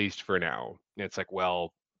 at least for now. And it's like,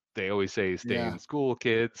 well, they always say stay Yeah. in school,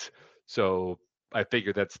 kids. So I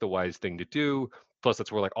figured that's the wise thing to do. Plus,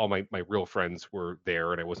 that's where like all my real friends were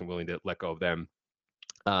there, and I wasn't willing to let go of them.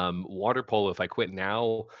 Water polo, if I quit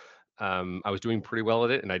now, I was doing pretty well at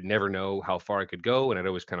it, and I'd never know how far I could go, and I'd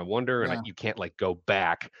always kind of wonder. And Yeah. you can't like go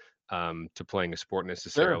back to playing a sport Sure.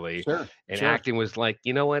 necessarily. Sure. And Sure. acting was like,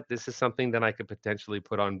 you know what, this is something that I could potentially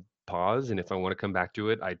put on pause, and if I want to come back to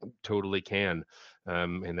it, I totally can.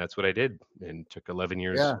 And that's what I did, and took 11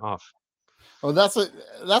 years Yeah. off. Well, that's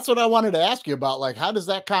what I wanted to ask you about. Like, how does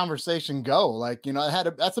that conversation go? Like,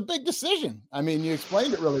 that's a big decision. I mean, you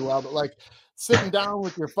explained it really well, but like sitting down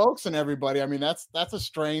with your folks and everybody, I mean, that's a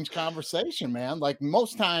strange conversation, man. Like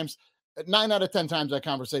most times, 9 out of 10 times that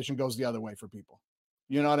conversation goes the other way for people.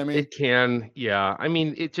 You know what I mean? It can, yeah. I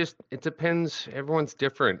mean, it depends. Everyone's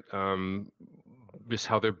different. Just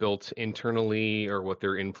how they're built internally, or what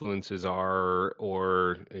their influences are,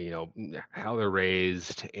 or how they're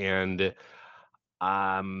raised. And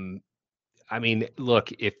um, I mean,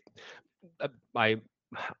 look, if uh, my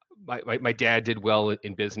my dad did well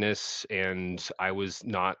in business, and I was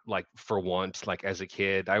not like for want. Like as a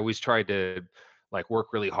kid, I always tried to like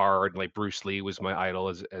work really hard. Like Bruce Lee was my idol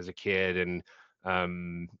as a kid, and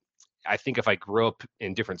um, I think if I grew up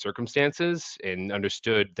in different circumstances and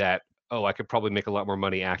understood that, oh, I could probably make a lot more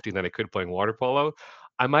money acting than I could playing water polo,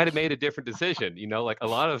 I might have made a different decision. Like a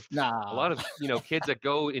Nah. lot of kids that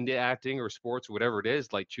go into acting or sports or whatever it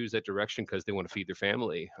is, like choose that direction because they want to feed their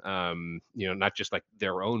family. Not just like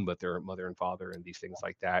their own, but their mother and father and these things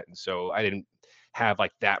like that. And so I didn't have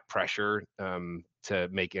like that pressure. to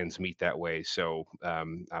make ends meet that way. So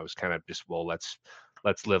I was kind of just, well, let's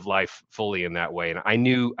live life fully in that way. And I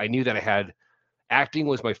knew that acting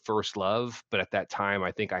was my first love, but at that time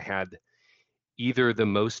I think I had either the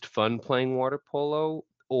most fun playing water polo,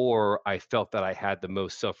 or I felt that I had the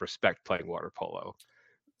most self-respect playing water polo.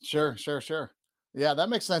 Sure, sure, sure. Yeah, that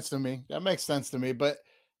makes sense to me. That makes sense to me. But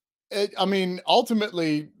I mean,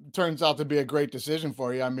 ultimately turns out to be a great decision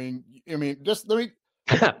for you. I mean, just let me.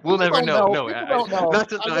 We'll People never don't know. know. No, People don't know. not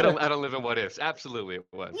to, I gotta. I don't live in what ifs. Absolutely, it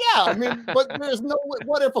was. Yeah, I mean, but there's no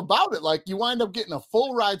what if about it. Like you wind up getting a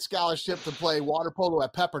full ride scholarship to play water polo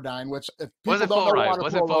at Pepperdine, which if people Wasn't don't full know ride. water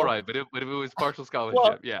Wasn't full polo, ride, but it was partial scholarship.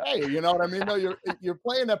 well, Yeah. hey, you know what I mean? No, you're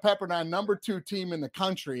playing at Pepperdine, number 2 team in the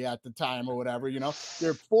country at the time or whatever. You know,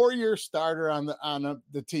 you're a 4-year starter on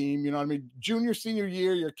the team. You know what I mean? Junior, senior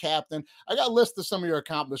year, you're captain. I got a list of some of your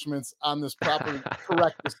accomplishments on this proper,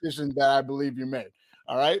 correct decision that I believe you made.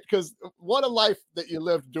 All right, because what a life that you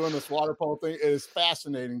lived doing this water polo thing. It is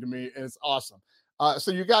fascinating to me, and it's awesome.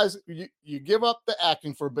 So you guys, you give up the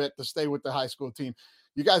acting for a bit to stay with the high school team.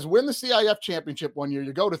 You guys win the CIF championship one year.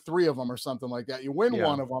 You go to 3 of them or something like that. You win Yeah.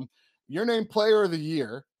 one of them. You're named player of the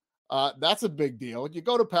year. That's a big deal. You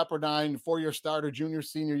go to Pepperdine, 4-year starter, junior,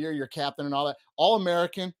 senior year, you're captain and all that.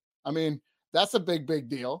 All-American. I mean, that's a big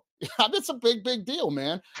deal. Yeah, that's a big deal,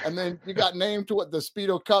 man. And then you got named to the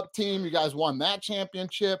Speedo Cup team. You guys won that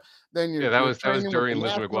championship. Then Yeah, that was training with the during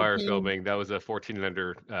Liz national McGuire team. filming. That was a 14 and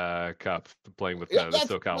under cup playing with Yeah, the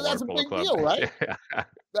SoCal Water that's a Polo big Club. deal, right? Yeah.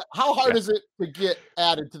 How hard Yeah. is it to get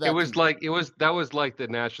added to that It was team? like that was like the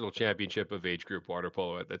national championship of age group water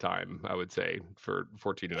polo at the time, I would say, for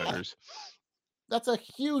 14 and unders. That's a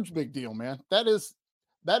huge big deal, man. That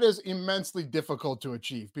is immensely difficult to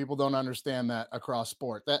achieve. People don't understand that across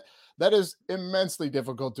sport. That is immensely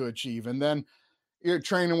difficult to achieve. And then you're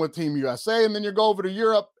training with Team USA, and then you go over to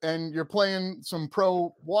Europe and you're playing some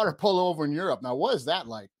pro water polo over in Europe. Now, what is that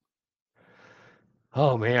like?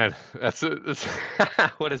 Oh man, that's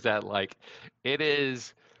what is that like? It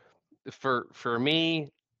is for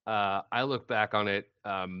me. I look back on it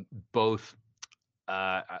both.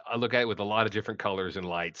 I look at it with a lot of different colors and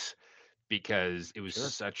lights, because it was Sure.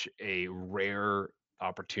 such a rare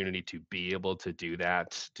opportunity to be able to do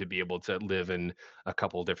that, to be able to live in a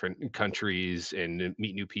couple different countries and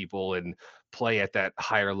meet new people and play at that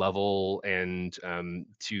higher level, and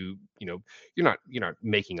to, you're not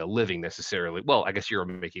making a living necessarily. Well, I guess you're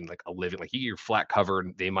making like a living, like you're flat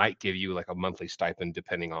covered. They might give you like a monthly stipend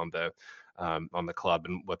depending on the club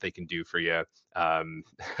and what they can do for you. Um,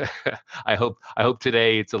 I hope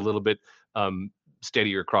today it's a little bit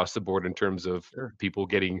steadier across the board in terms of Sure. people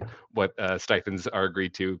getting what stipends are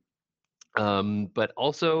agreed to. But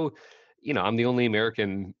also, I'm the only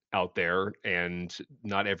American out there, and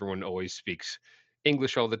not everyone always speaks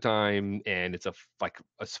English all the time. And it's like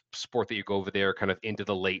a sport that you go over there kind of into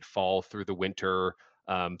the late fall through the winter.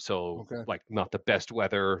 So Okay. like not the best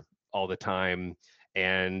weather all the time.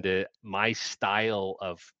 And my style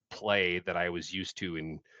of play that I was used to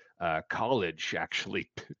in college actually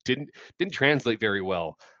didn't translate very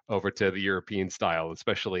well over to the European style,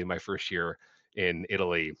 especially in my first year in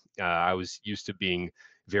Italy. I was used to being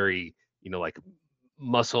very, like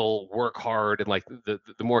muscle, work hard, and like the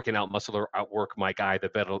more I can outmuscle or outwork my guy, the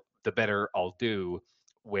better I'll do.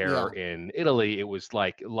 Where Yeah. in Italy, it was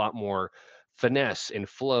like a lot more finesse and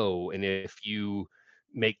flow, and if you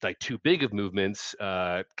make like too big of movements,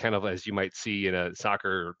 kind of as you might see in a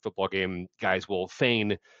soccer or football game, guys will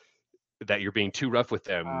feign that you're being too rough with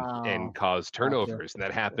them and Oh, cause gotcha. turnovers. And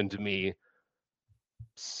that happened to me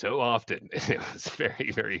so often. It was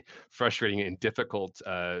very, very frustrating and difficult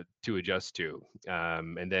to adjust to.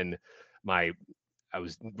 And then my I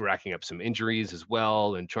was racking up some injuries as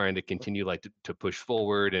well and trying to continue like to push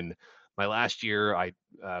forward. And my last year,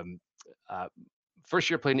 um, uh, first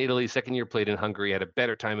year played in Italy, second year played in Hungary. Had a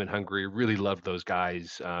better time in Hungary. Really loved those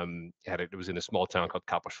guys. It was in a small town called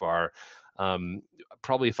Kaposvár.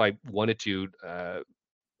 Probably if I wanted to,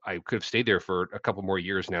 I could have stayed there for a couple more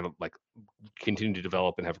years now to like continue to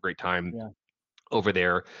develop and have a great time Yeah. over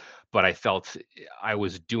there. But I felt I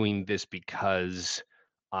was doing this because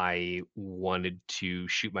I wanted to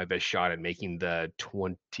shoot my best shot at making the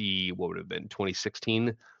what would have been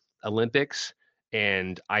 2016 Olympics.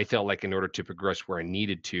 And I felt like in order to progress where I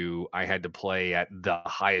needed to, I had to play at the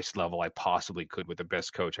highest level I possibly could with the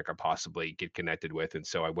best coach I could possibly get connected with. And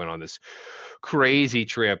so I went on this crazy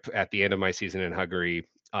trip at the end of my season in Hungary,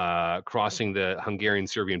 crossing the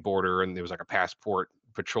Hungarian-Serbian border, and there was like a passport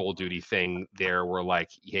patrol duty thing there where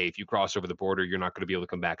like, hey, if you cross over the border, you're not going to be able to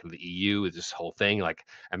come back into the EU. It's this whole thing. Like,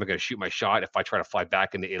 am I going to shoot my shot if I try to fly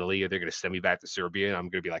back into Italy, or they're going to send me back to Serbia and I'm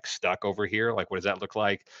going to be like stuck over here? Like, what does that look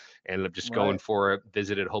like? And I'm just going Right. for it.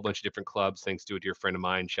 Visited a whole bunch of different clubs, thanks to a dear friend of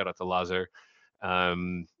mine. Shout out to Lazar.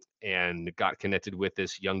 And got connected with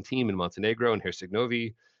this young team in Montenegro and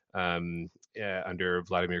Herceg-Novi, under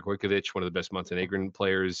Vladimir Gojkovic, one of the best Montenegrin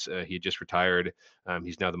players. He had just retired.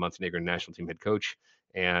 He's now the Montenegrin national team head coach.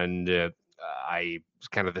 And I was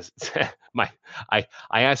kind of this I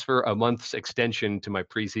asked for a month's extension to my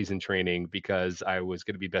preseason training because I was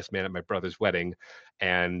going to be best man at my brother's wedding,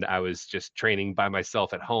 and I was just training by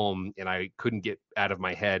myself at home, and I couldn't get out of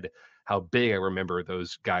my head how big I remember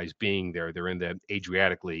those guys being there. They're in the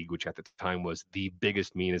Adriatic League, which at the time was the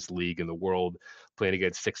biggest, meanest league in the world, playing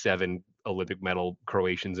against 6'7" Olympic medal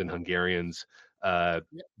Croatians and Hungarians.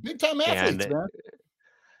 Big time athletes, And man.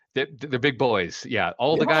 they're big boys. Yeah,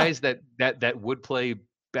 all the Yeah. guys that would play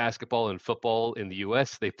basketball and football in the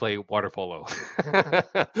U.S., they play water polo.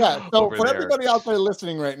 Yeah. So over for there. everybody out there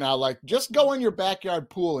listening right now, like just go in your backyard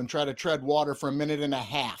pool and try to tread water for a minute and a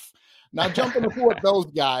half. Now jump in the pool with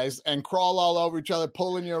those guys and crawl all over each other,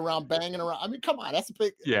 pulling you around, banging around. I mean, come on, that's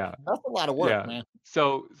a lot of work, Yeah. man.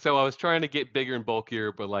 So I was trying to get bigger and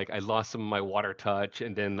bulkier, but like I lost some of my water touch,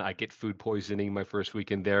 and then I get food poisoning my first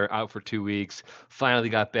weekend there, out for 2 weeks. Finally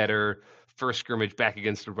got better. First scrimmage back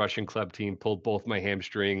against the Russian club team, pulled both my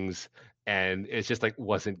hamstrings, and it's just like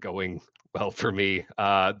wasn't going well for me.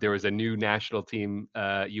 There was a new national team,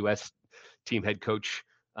 U.S. team head coach,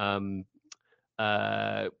 um,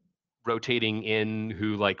 rotating in,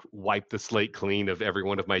 who like wiped the slate clean of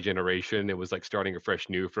everyone of my generation. It was like starting afresh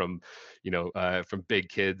new from big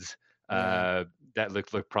kids Yeah. that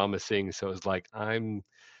looked promising. So it's like I'm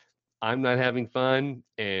not having fun,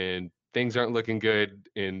 and things aren't looking good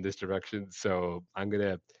in this direction. So I'm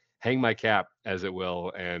gonna hang my cap, as it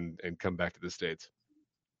will, and come back to the States.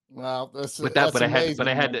 Well, But that's amazing,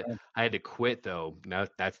 man. I had to quit though. Now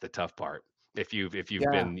that's the tough part. If you've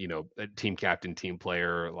Yeah. been, a team captain, team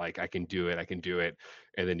player, like I can do it,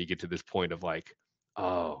 and then you get to this point of like,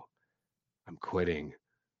 oh, I'm quitting.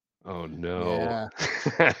 Oh no. Yeah.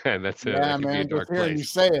 And Yeah, that can be a man. Just dark hearing you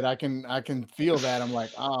place. say it, I can feel that. I'm like,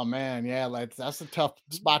 oh man, yeah, like that's a tough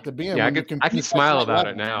spot to be in Yeah, when you I can compete at smile that about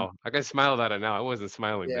it level, man. now. I can smile about it now. I wasn't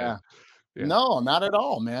smiling Yeah. then. Yeah. No, not at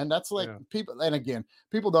all, man. That's like Yeah. people, and again,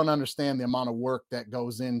 people don't understand the amount of work that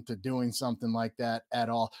goes into doing something like that at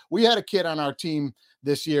all. We had a kid on our team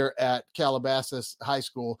this year at Calabasas High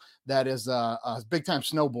School that is a big time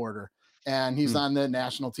snowboarder, and he's Hmm. on the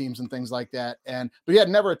national teams and things like that. But he had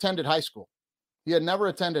never attended high school. He had never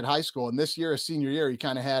attended high school, and this year, his senior year, he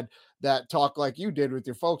kind of had that talk like you did with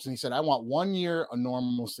your folks, and he said, "I want 1 year of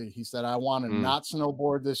normalcy." He said, "I want to Mm, not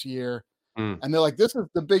snowboard this year." mm. And they're like, "This is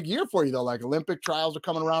the big year for you, though. Like Olympic trials are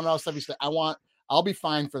coming around and all that stuff." He said, I'll be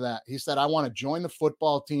fine for that." He said, "I want to join the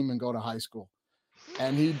football team and go to high school."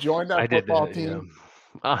 And he joined our I did football that. Yeah. team.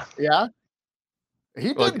 Ah, Yeah,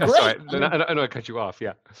 he well, did sorry. great. I mean, I know I cut you off.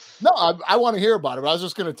 Yeah. no, I want to hear about it. But I was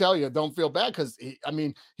just going to tell you, don't feel bad because he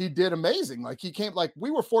did amazing. Like he came, like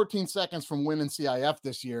we were 14 seconds from winning CIF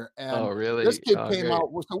this year, Oh, and this really? kid Oh, came great. out.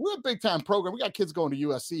 So we're a big time program. We got kids going to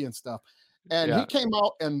USC and stuff, and he Yeah. came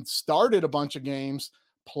out and started a bunch of games,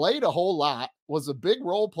 played a whole lot, was a big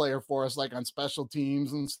role player for us, like on special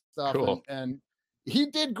teams and stuff, Cool. and he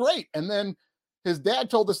did great. And then his dad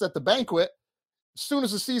told us at the banquet, as soon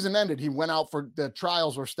as the season ended, he went out for the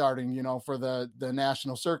trials were starting, for the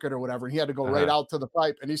national circuit or whatever. He had to go right Uh-huh. out to the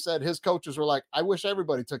pipe. And he said his coaches were like, "I wish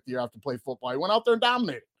everybody took the year off to play football." He went out there and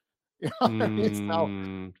dominated. You know what I mean? So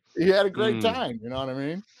Mm, he had a great mm, time, you know what I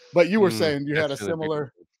mean? But you were mm. saying you had That's a been a big one.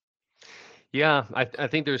 similar. Yeah, I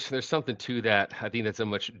think there's something to that. I think that's a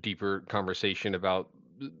much deeper conversation about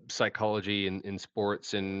psychology in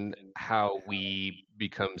sports, and how we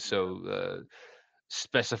become so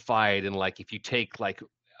specified, and like if you take like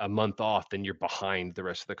a month off, then you're behind the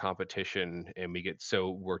rest of the competition, and we get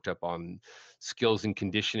so worked up on skills and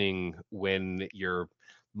conditioning when your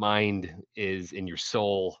mind is and your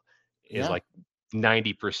soul is Yeah. like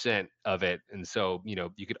 90% of it. And so,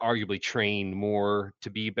 you could arguably train more to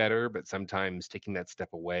be better, but sometimes taking that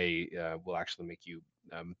step away will actually make you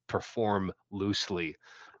perform loosely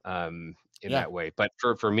in Yeah. that way. But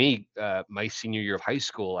for me, my senior year of high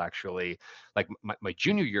school, actually, like my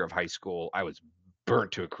junior year of high school, I was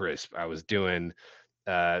burnt to a crisp. I was doing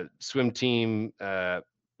swim team. Uh,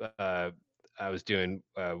 I was doing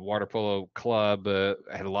water polo club. I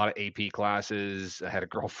had a lot of AP classes. I had a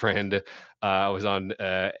girlfriend. I was on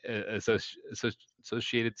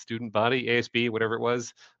Associated Student Body, ASB, whatever it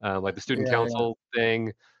was, like the student Yeah. Yeah. council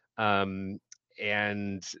thing. Um,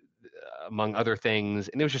 and among other things,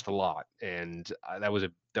 and it was just a lot. And that was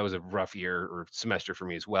a rough year or semester for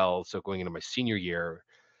me as well. So going into my senior year,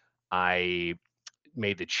 I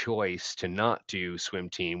made the choice to not do swim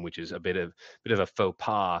team, which is a bit of a faux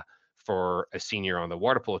pas for a senior on the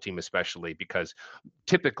water polo team, especially because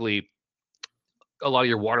typically a lot of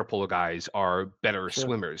your water polo guys are better Sure.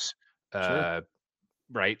 swimmers. Sure. Uh,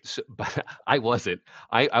 right? So, but I wasn't.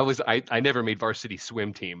 I never made varsity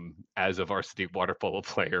swim team as a varsity water polo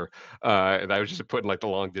player, and I was just put in like the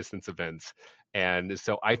long distance events, and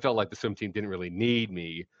so I felt like the swim team didn't really need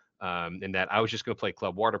me, and that I was just going to play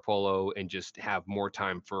club water polo and just have more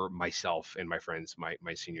time for myself and my friends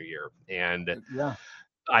my senior year. And Yeah.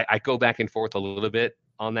 I go back and forth a little bit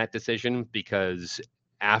on that decision because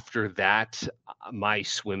after that, my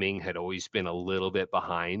swimming had always been a little bit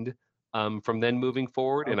behind from then moving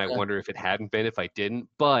forward. And I Okay. wonder if it hadn't been if I didn't,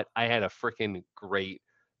 but I had a freaking great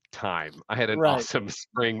time. I had an Right. awesome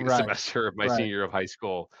spring Right. semester of my Right. senior year of high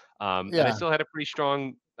school. And I Yeah. still had a pretty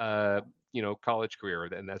strong, college career,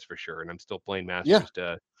 and that's for sure. And I'm still playing Yeah.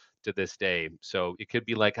 masters to this day. So it could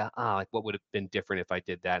be like, like what would have been different if I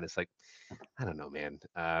did that? And it's like, I don't know, man.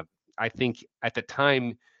 I think at the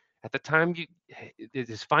time, there's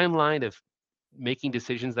this fine line of making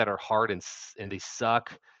decisions that are hard and they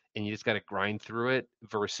suck, and you just got to grind through it.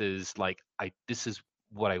 Versus like, this is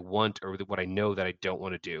what I want or what I know that I don't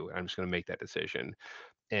want to do. I'm just going to make that decision,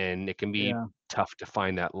 and it can be Yeah. tough to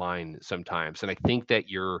find that line sometimes. And I think that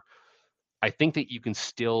you can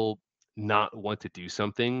still not want to do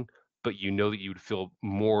something, but you know that you would feel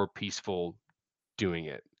more peaceful doing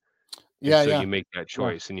it. And Yeah. so Yeah. you make that Yeah.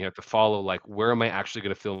 choice and you have to follow like where am I actually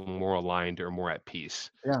going to feel more aligned or more at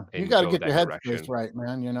peace Yeah. You and got to go get your that headspace direction. right,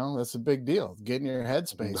 man. That's a big deal. Getting your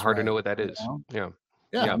headspace Hard to know right. what that You is. know? Yeah.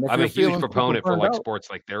 Yeah. Yeah. And if I'm a you're huge feeling super proponent for burned like out, sports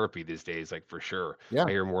like therapy these days, like for sure. yeah.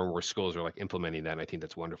 I hear more and more schools are like implementing that. And I think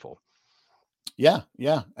that's wonderful. Yeah.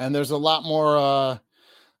 Yeah. And there's a lot more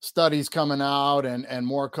studies coming out and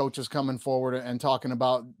more coaches coming forward and talking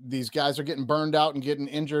about these guys are getting burned out and getting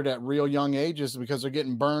injured at real young ages because they're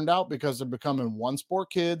getting burned out because they're becoming one sport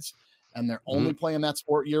kids and they're Mhm. only playing that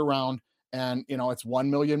sport year round. And it's 1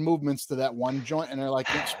 million movements to that one joint. And they're like,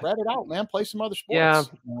 spread it out, man. Play some other Yeah,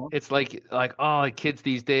 sports. it's like oh, like kids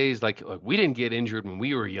these days, like we didn't get injured when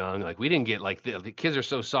we were young. Like we didn't get like the kids are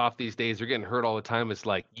so soft these days. They're getting hurt all the time. It's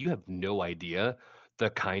like you have no idea the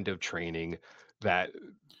kind of training that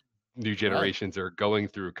new Right. generations are going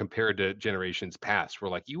through compared to generations past. We're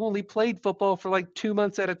like, you only played football for like 2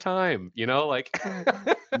 months at a time, like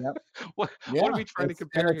Yep. what are Yeah. we trying to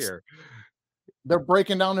compare here? They're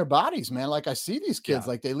breaking down their bodies, man. Like I see these kids,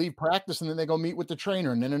 Yeah, like they leave practice and then they go meet with the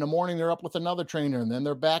trainer, and then in the morning they're up with another trainer, and then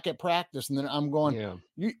they're back at practice, and then I'm going, yeah,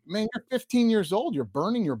 you man, you're 15 years old, you're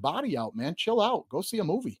burning your body out, man. Chill out, go see a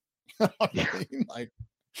movie. You know what I yeah, mean? Like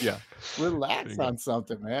yeah. relax Bingo, on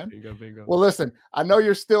something, man. bingo, bingo. Well, listen, I know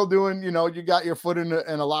you're still doing, you got your foot in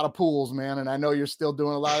a lot of pools, man. And I know you're still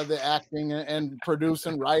doing a lot of the acting and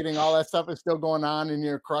producing, writing, all that stuff is still going on. And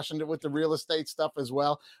you're crushing it with the real estate stuff as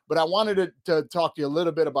well. But I wanted to talk to you a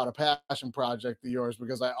little bit about a passion project of yours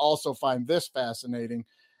because I also find this fascinating.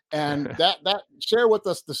 And that share with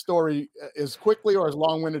us the story as quickly or as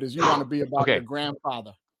long-winded as you want to be about your Okay.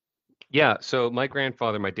 grandfather. Yeah, so my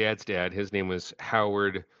grandfather, my dad's dad, his name was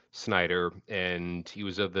Howard Snyder, and he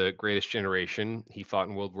was of the greatest generation. He fought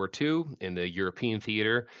in World War II in the European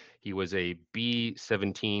theater. He was a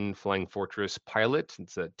B-17 Flying Fortress pilot.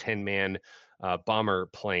 It's a 10-man bomber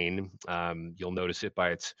plane. You'll notice it by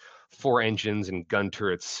its 4 engines and gun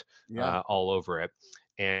turrets Yeah. all over it.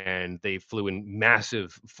 And they flew in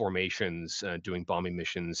massive formations doing bombing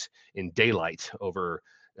missions in daylight over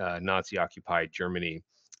Nazi-occupied Germany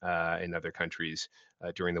in other countries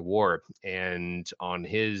during the war. And on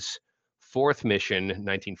his fourth mission,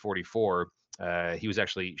 1944, he was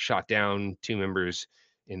actually shot down. 2 members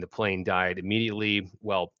in the plane died immediately.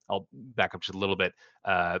 Well, I'll back up just a little bit.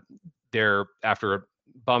 After a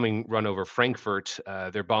bombing run over Frankfurt,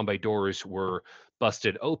 their bomb bay doors were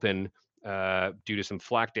busted open due to some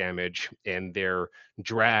flak damage, and their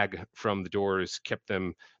drag from the doors kept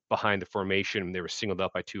them behind the formation. They were singled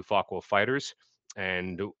out by 2 Focke-Wulf fighters,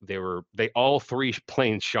 and they all 3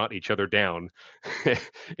 planes shot each other down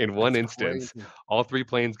in one That's instance. crazy. All 3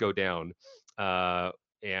 planes go down,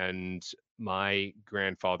 and my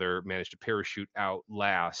grandfather managed to parachute out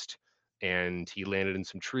last, and he landed in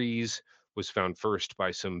some trees. Was found first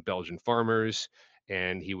by some Belgian farmers,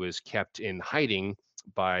 and he was kept in hiding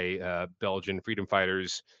by Belgian freedom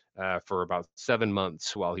fighters for about 7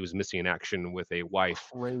 months while he was missing in action with a wife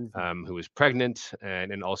Crazy. who was pregnant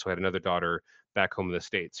and also had another daughter back home in the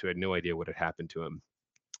States who had no idea what had happened to him.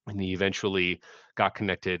 and he eventually got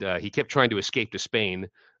connected. He kept trying to escape to Spain,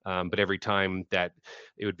 but every time that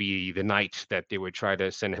it would be the night that they would try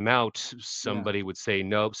to send him out, Yeah. somebody would say,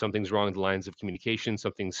 "Nope, something's wrong with the lines of communication.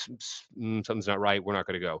 Something's not right. We're not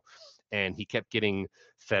going to go." And he kept getting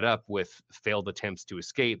fed up with failed attempts to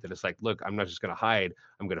escape. That it's like, look, I'm not just going to hide.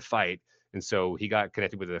 I'm going to fight. And so he got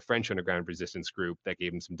connected with a French underground resistance group that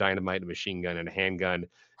gave him some dynamite, a machine gun, and a handgun.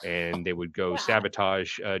 And they would go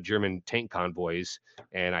sabotage German tank convoys.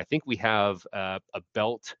 And I think we have a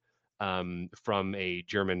belt from a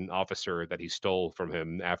German officer that he stole from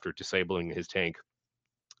him after disabling his tank.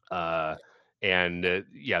 Yeah,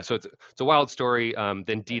 so it's a wild story.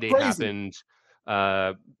 Then D-Day Crazy. happened.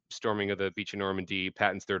 Storming of the beach in Normandy.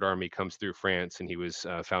 Patton's Third Army comes through France, and he was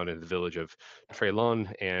found in the village of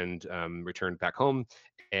Trélon and returned back home.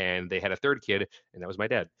 And they had a third kid, and that was my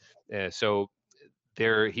dad. So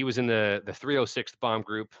he was in the 306th Bomb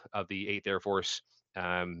Group of the 8th Air Force.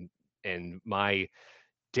 And my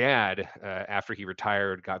dad, after he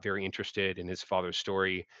retired, got very interested in his father's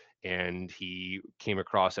story, and he came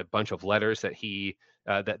across a bunch of letters that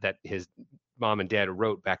that his mom and dad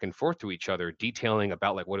wrote back and forth to each other, detailing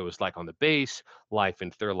about like what it was like on the base, life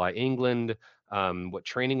in Thurlow, England, what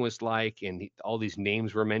training was like, and all these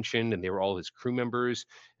names were mentioned, and they were all his crew members,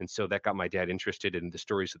 and so that got my dad interested in the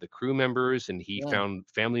stories of the crew members, and he found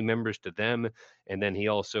family members to them, and then he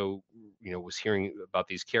also, was hearing about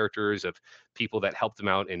these characters of people that helped him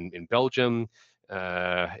out in Belgium.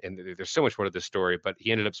 And there's so much more to this story, but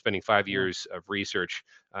he ended up spending 5 years of research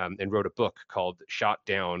and wrote a book called Shot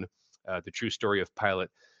Down, the true story of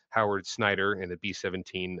pilot Howard Snyder and the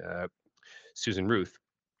B-17 Susan Ruth.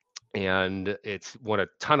 And it's won a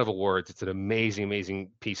ton of awards. It's an amazing, amazing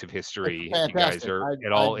piece of history. If you guys are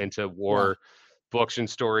at all into war books and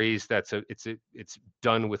stories, it's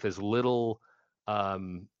done with as little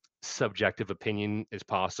subjective opinion as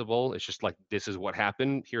possible. It's just like, this is what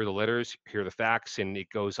happened. Here are the letters. Here are the facts, and it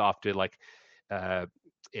goes off to like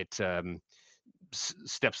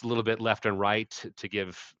steps a little bit left and right to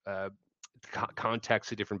give context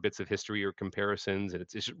to different bits of history or comparisons, and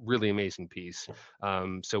it's a really amazing piece.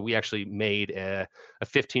 So we actually made a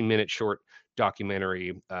 15-minute short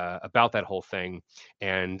documentary about that whole thing,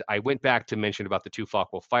 and I went back to mention about the two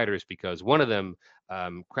Focke-Wulf fighters because one of them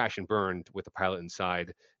crashed and burned with the pilot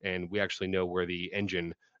inside, and we actually know where the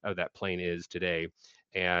engine of that plane is today.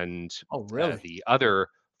 And the other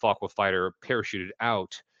Focke-Wulf fighter parachuted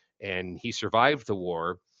out, and he survived the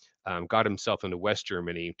war. Got himself into West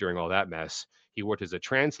Germany during all that mess. He worked as a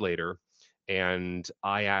translator, and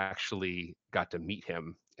I actually got to meet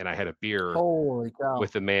him, and I had a beer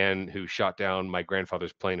with the man who shot down my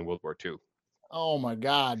grandfather's plane in World War II. Oh my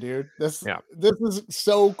God, dude. This is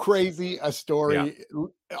so crazy a story.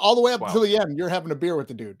 All the way up until the end, you're having a beer with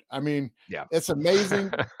the dude. I mean, it's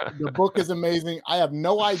amazing. The book is amazing. I have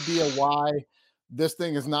no idea why this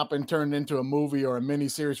thing has not been turned into a movie or a mini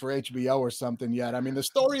series for HBO or something yet. I mean, the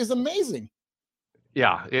story is amazing.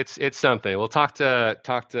 Yeah, it's something. We'll talk to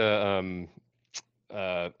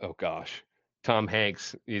Tom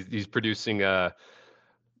Hanks. He's producing I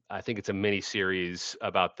think it's a mini series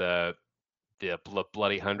about the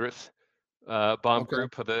Bloody 100th bomb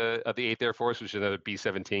group of the 8th Air Force, which is another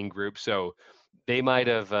B-17 group. So they might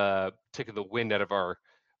have taken the wind out of our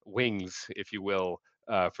wings, if you will,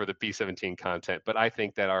 for the B-17 content. But I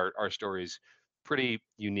think that our story is pretty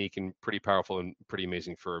unique and pretty powerful and pretty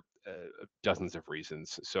amazing for dozens of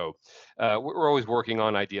reasons. So we're always working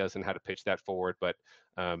on ideas and how to pitch that forward. But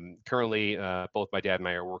currently, both my dad and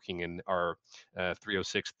I are working in our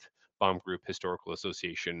 306th Bomb Group Historical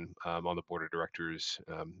Association on the board of directors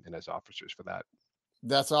and as officers for that.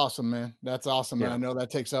 That's awesome, man. That's awesome. And I know that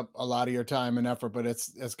takes up a lot of your time and effort, but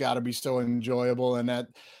it's got to be so enjoyable. And that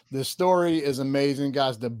the story is amazing,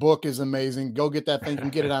 guys. The book is amazing. Go get that thing. You can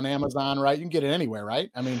get it on Amazon, right? You can get it anywhere, right?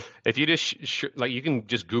 I mean, if you just you can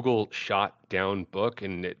just Google Shot Down book,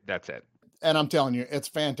 and that's it. And I'm telling you, it's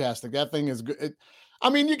fantastic. That thing is good. I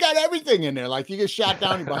mean, you got everything in there. Like, you get shot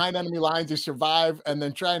down, you're behind enemy lines, you survive, and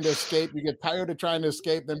then trying to escape. You get tired of trying to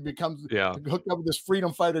escape, then becomes hooked up with this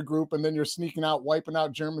freedom fighter group, and then you're sneaking out, wiping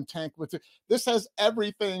out German tank with it. This has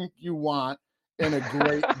everything you want in a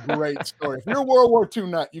great, great story. If you're a World War II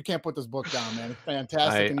nut, you can't put this book down, man. It's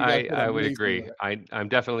fantastic. I would agree. I'm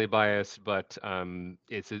definitely biased, but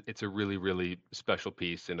it's a really, really special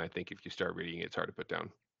piece, and I think if you start reading it, it's hard to put down.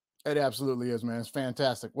 It absolutely is, man. It's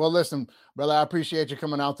fantastic. Well, listen, brother, I appreciate you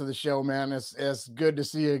coming out to the show, man. It's good to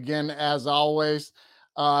see you again, as always.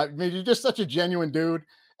 I mean, you're just such a genuine dude.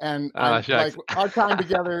 And like our time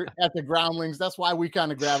together at the Groundlings, that's why we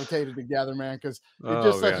kind of gravitated together, man, because you're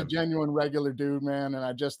just such a genuine, regular dude, man. And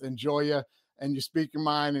I just enjoy you. and you speak your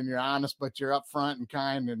mind and you're honest, but you're upfront and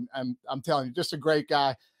kind. And I'm telling you, just a great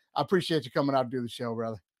guy. I appreciate you coming out to do the show,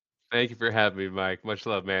 brother. Thank you for having me, Mike. Much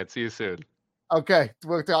love, man. See you soon. Okay,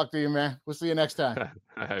 we'll talk to you, man. We'll see you next time.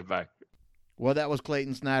 All right, bye. Well, that was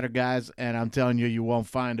Clayton Snyder, guys, and I'm telling you, you won't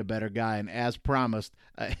find a better guy. And as promised,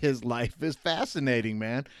 his life is fascinating,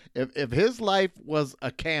 man. If his life was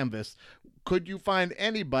a canvas, could you find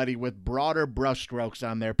anybody with broader brushstrokes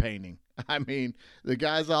on their painting? I mean, the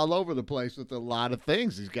guy's all over the place with a lot of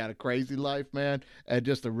things. He's got a crazy life, man, and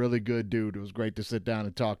just a really good dude. It was great to sit down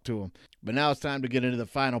and talk to him. But now it's time to get into the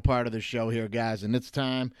final part of the show here, guys, and it's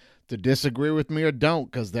time to disagree with me or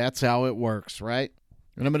don't, because that's how it works, right?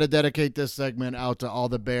 And I'm going to dedicate this segment out to all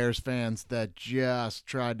the Bears fans that just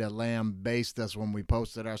tried to lambaste us when we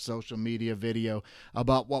posted our social media video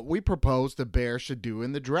about what we proposed the Bears should do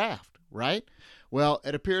in the draft, right? Well,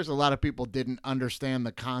 it appears a lot of people didn't understand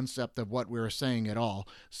the concept of what we were saying at all.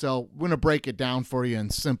 So we're going to break it down for you in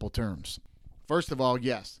simple terms. First of all,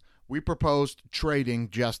 yes, we proposed trading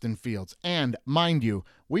Justin Fields. And mind you,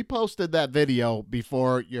 we posted that video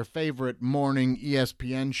before your favorite morning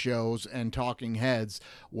ESPN shows and talking heads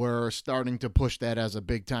were starting to push that as a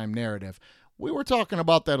big-time narrative. We were talking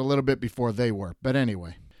about that a little bit before they were. But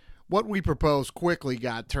anyway, what we proposed quickly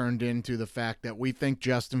got turned into the fact that we think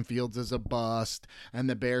Justin Fields is a bust and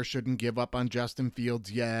the Bears shouldn't give up on Justin Fields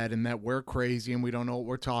yet and that we're crazy and we don't know what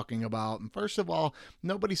we're talking about. And first of all,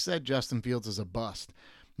 nobody said Justin Fields is a bust.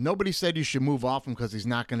 Nobody said you should move off him because he's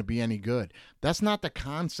not going to be any good. That's not the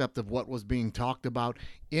concept of what was being talked about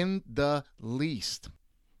in the least.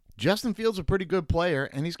 Justin Fields is a pretty good player,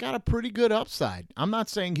 and he's got a pretty good upside. I'm not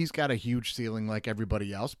saying he's got a huge ceiling like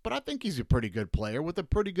everybody else, but I think he's a pretty good player with a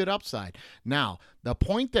pretty good upside. Now, the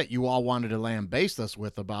point that you all wanted to lambaste us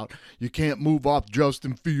with about you can't move off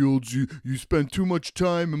Justin Fields, you spend too much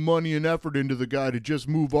time and money and effort into the guy to just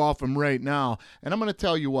move off him right now. And I'm going to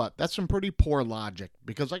tell you what, that's some pretty poor logic,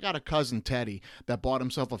 because I got a cousin, Teddy, that bought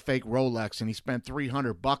himself a fake Rolex, and he spent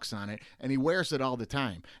 $300 on it, and he wears it all the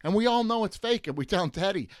time. And we all know it's fake, and we tell him,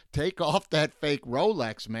 Teddy, take off that fake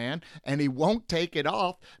Rolex, man. And he won't take it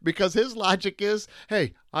off because his logic is,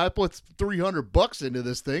 hey, I put $300 into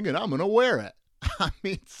this thing and I'm going to wear it. I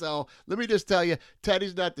mean, so let me just tell you,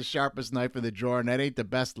 Teddy's not the sharpest knife in the drawer, and that ain't the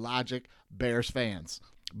best logic, Bears fans.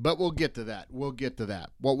 But we'll get to that. We'll get to that.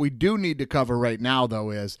 What we do need to cover right now, though,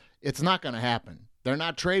 is it's not going to happen. They're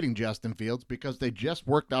not trading Justin Fields because they just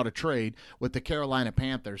worked out a trade with the Carolina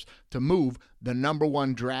Panthers to move the number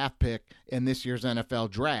 1 draft pick in this year's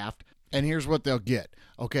NFL draft. And here's what they'll get,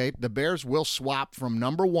 okay? The Bears will swap from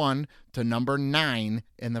number 1 to number 9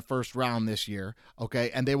 in the first round this year,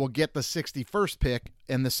 okay? And they will get the 61st pick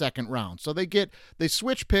in the second round. So they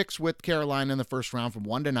switch picks with Carolina in the first round from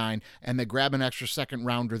 1 to 9, and they grab an extra second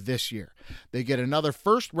rounder this year. They get another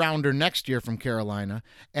first rounder next year from Carolina,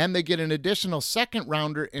 and they get an additional second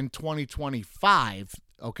rounder in 2025,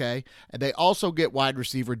 okay? And they also get wide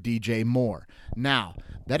receiver DJ Moore. Now,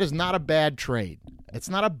 that is not a bad trade. It's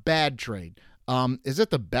not a bad trade. Is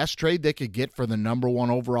it the best trade they could get for the number 1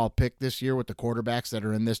 overall pick this year with the quarterbacks that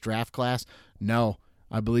are in this draft class? No.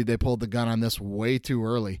 I believe they pulled the gun on this way too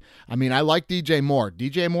early. I mean, I like DJ Moore.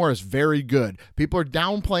 DJ Moore is very good. People are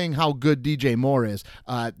downplaying how good DJ Moore is.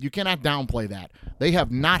 You cannot downplay that. They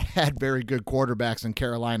have not had very good quarterbacks in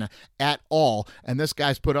Carolina at all, and this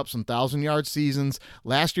guy's put up some 1,000-yard seasons.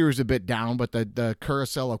 Last year was a bit down, but the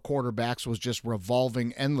carousel of quarterbacks was just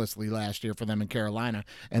revolving endlessly last year for them in Carolina,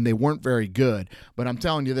 and they weren't very good. But I'm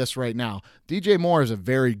telling you this right now, DJ Moore is a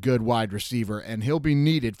very good wide receiver, and he'll be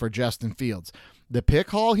needed for Justin Fields. The pick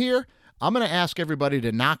haul here, I'm going to ask everybody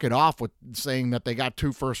to knock it off with saying that they got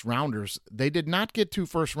 2 first-rounders. They did not get 2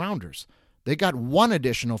 first-rounders. They got 1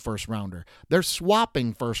 additional first-rounder. They're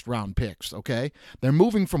swapping first-round picks, okay? They're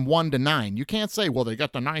moving from 1 to 9. You can't say, well, they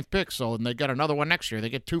got the 9th pick, and they got another one next year. They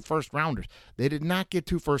get 2 first-rounders. They did not get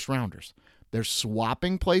 2 first-rounders. They're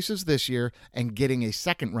swapping places this year and getting a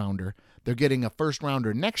second-rounder. They're getting a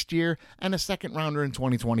first-rounder next year and a second-rounder in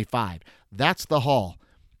 2025. That's the haul.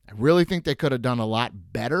 I really think they could have done a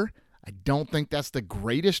lot better. I don't think that's the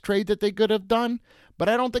greatest trade that they could have done, but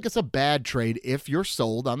I don't think it's a bad trade if you're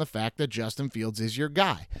sold on the fact that Justin Fields is your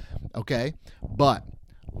guy, okay? But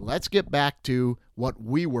let's get back to what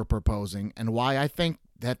we were proposing and why I think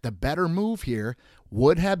that the better move here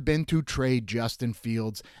would have been to trade Justin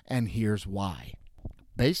Fields, and here's why.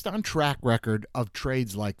 Based on track record of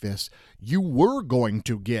trades like this, you were going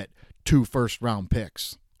to get 2 first-round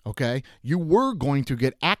picks. Okay, you were going to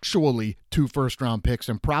get actually 2 first-round picks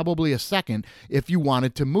and probably a second if you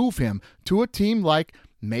wanted to move him to a team like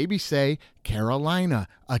maybe say Carolina,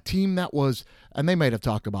 a team that was, and they might have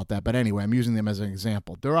talked about that, but anyway, I'm using them as an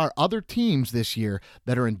example. There are other teams this year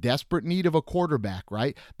that are in desperate need of a quarterback,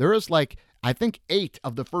 right? There is I think 8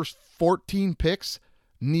 of the first 14 picks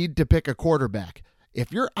need to pick a quarterback.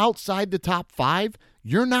 If you're outside the top 5,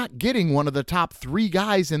 you're not getting one of the top 3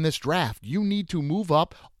 guys in this draft. You need to move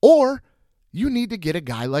up, or you need to get a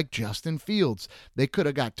guy like Justin Fields. They could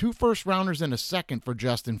have got 2 first-rounders and a second for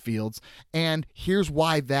Justin Fields, and here's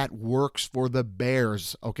why that works for the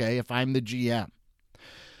Bears, okay, if I'm the GM.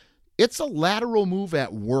 It's a lateral move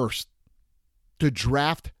at worst to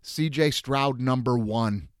draft C.J. Stroud number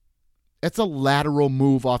 1. It's a lateral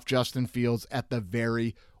move off Justin Fields at the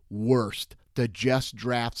very worst to just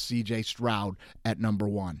draft C.J. Stroud at number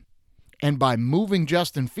 1. And by moving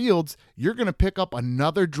Justin Fields, you're going to pick up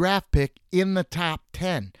another draft pick in the top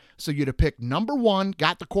 10. So you'd have picked number 1,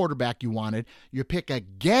 got the quarterback you wanted. You pick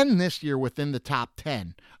again this year within the top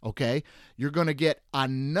 10, okay? You're going to get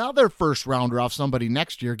another first rounder off somebody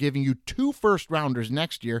next year, giving you 2 first rounders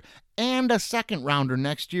next year and a second rounder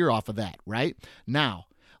next year off of that, right? Now,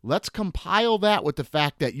 let's compile that with the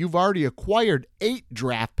fact that you've already acquired 8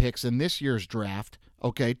 draft picks in this year's draft,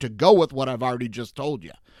 okay, to go with what I've already just told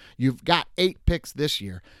you. You've got 8 picks this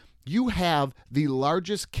year. You have the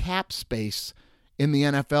largest cap space in the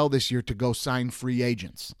NFL this year to go sign free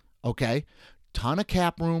agents, okay? Ton of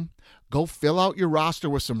cap room. Go fill out your roster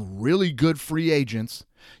with some really good free agents.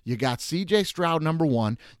 You got C.J. Stroud number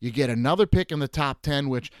 1. You get another pick in the top 10,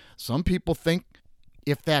 which some people think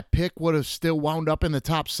if that pick would have still wound up in the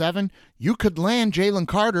top 7, you could land Jalen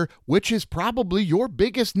Carter, which is probably your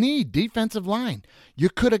biggest need, defensive line. You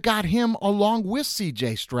could have got him along with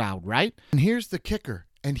C.J. Stroud, right? And here's the kicker.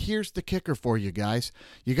 For you guys.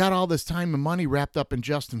 You got all this time and money wrapped up in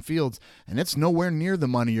Justin Fields, and it's nowhere near the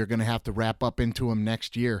money you're going to have to wrap up into him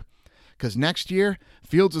next year. Because next year,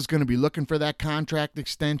 Fields is going to be looking for that contract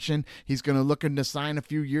extension. He's going to looking to sign a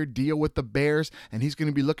few-year deal with the Bears, and he's going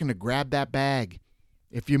to be looking to grab that bag.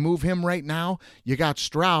 If you move him right now, you got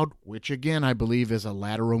Stroud, which again I believe is a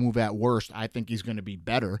lateral move at worst. I think he's going to be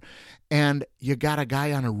better. And you got a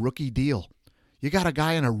guy on a rookie deal. You got a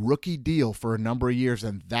guy on a rookie deal for a number of years,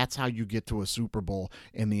 and that's how you get to a Super Bowl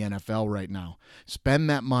in the NFL right now. Spend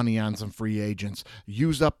that money on some free agents.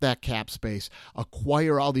 Use up that cap space.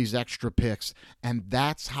 Acquire all these extra picks, and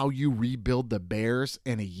that's how you rebuild the Bears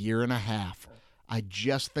in a year and a half. I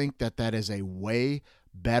just think that is a way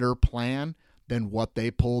better plan than what they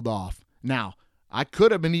pulled off. Now, I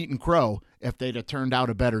could have been eating crow if they'd have turned out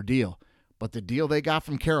a better deal. But the deal they got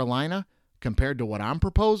from Carolina, compared to what I'm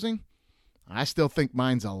proposing, I still think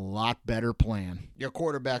mine's a lot better plan. Your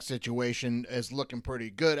quarterback situation is looking pretty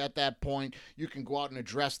good at that point. You can go out and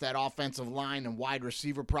address that offensive line and wide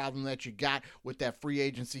receiver problem that you got with that free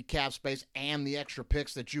agency cap space and the extra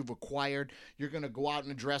picks that you've acquired. You're going to go out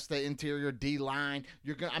and address the interior D-line.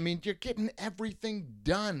 You're getting everything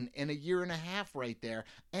done in a year and a half right there,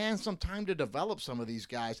 and some time to develop some of these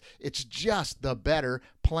guys. It's just the better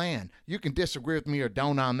plan. You can disagree with me or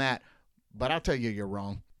don't on that, but I'll tell you you're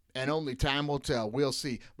wrong. And only time will tell. We'll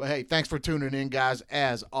see. But, hey, thanks for tuning in, guys.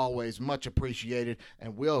 As always, much appreciated.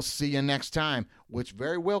 And we'll see you next time, which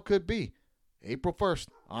very well could be April 1st,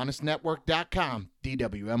 honestnetwork.com,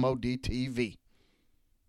 DWMOD TV.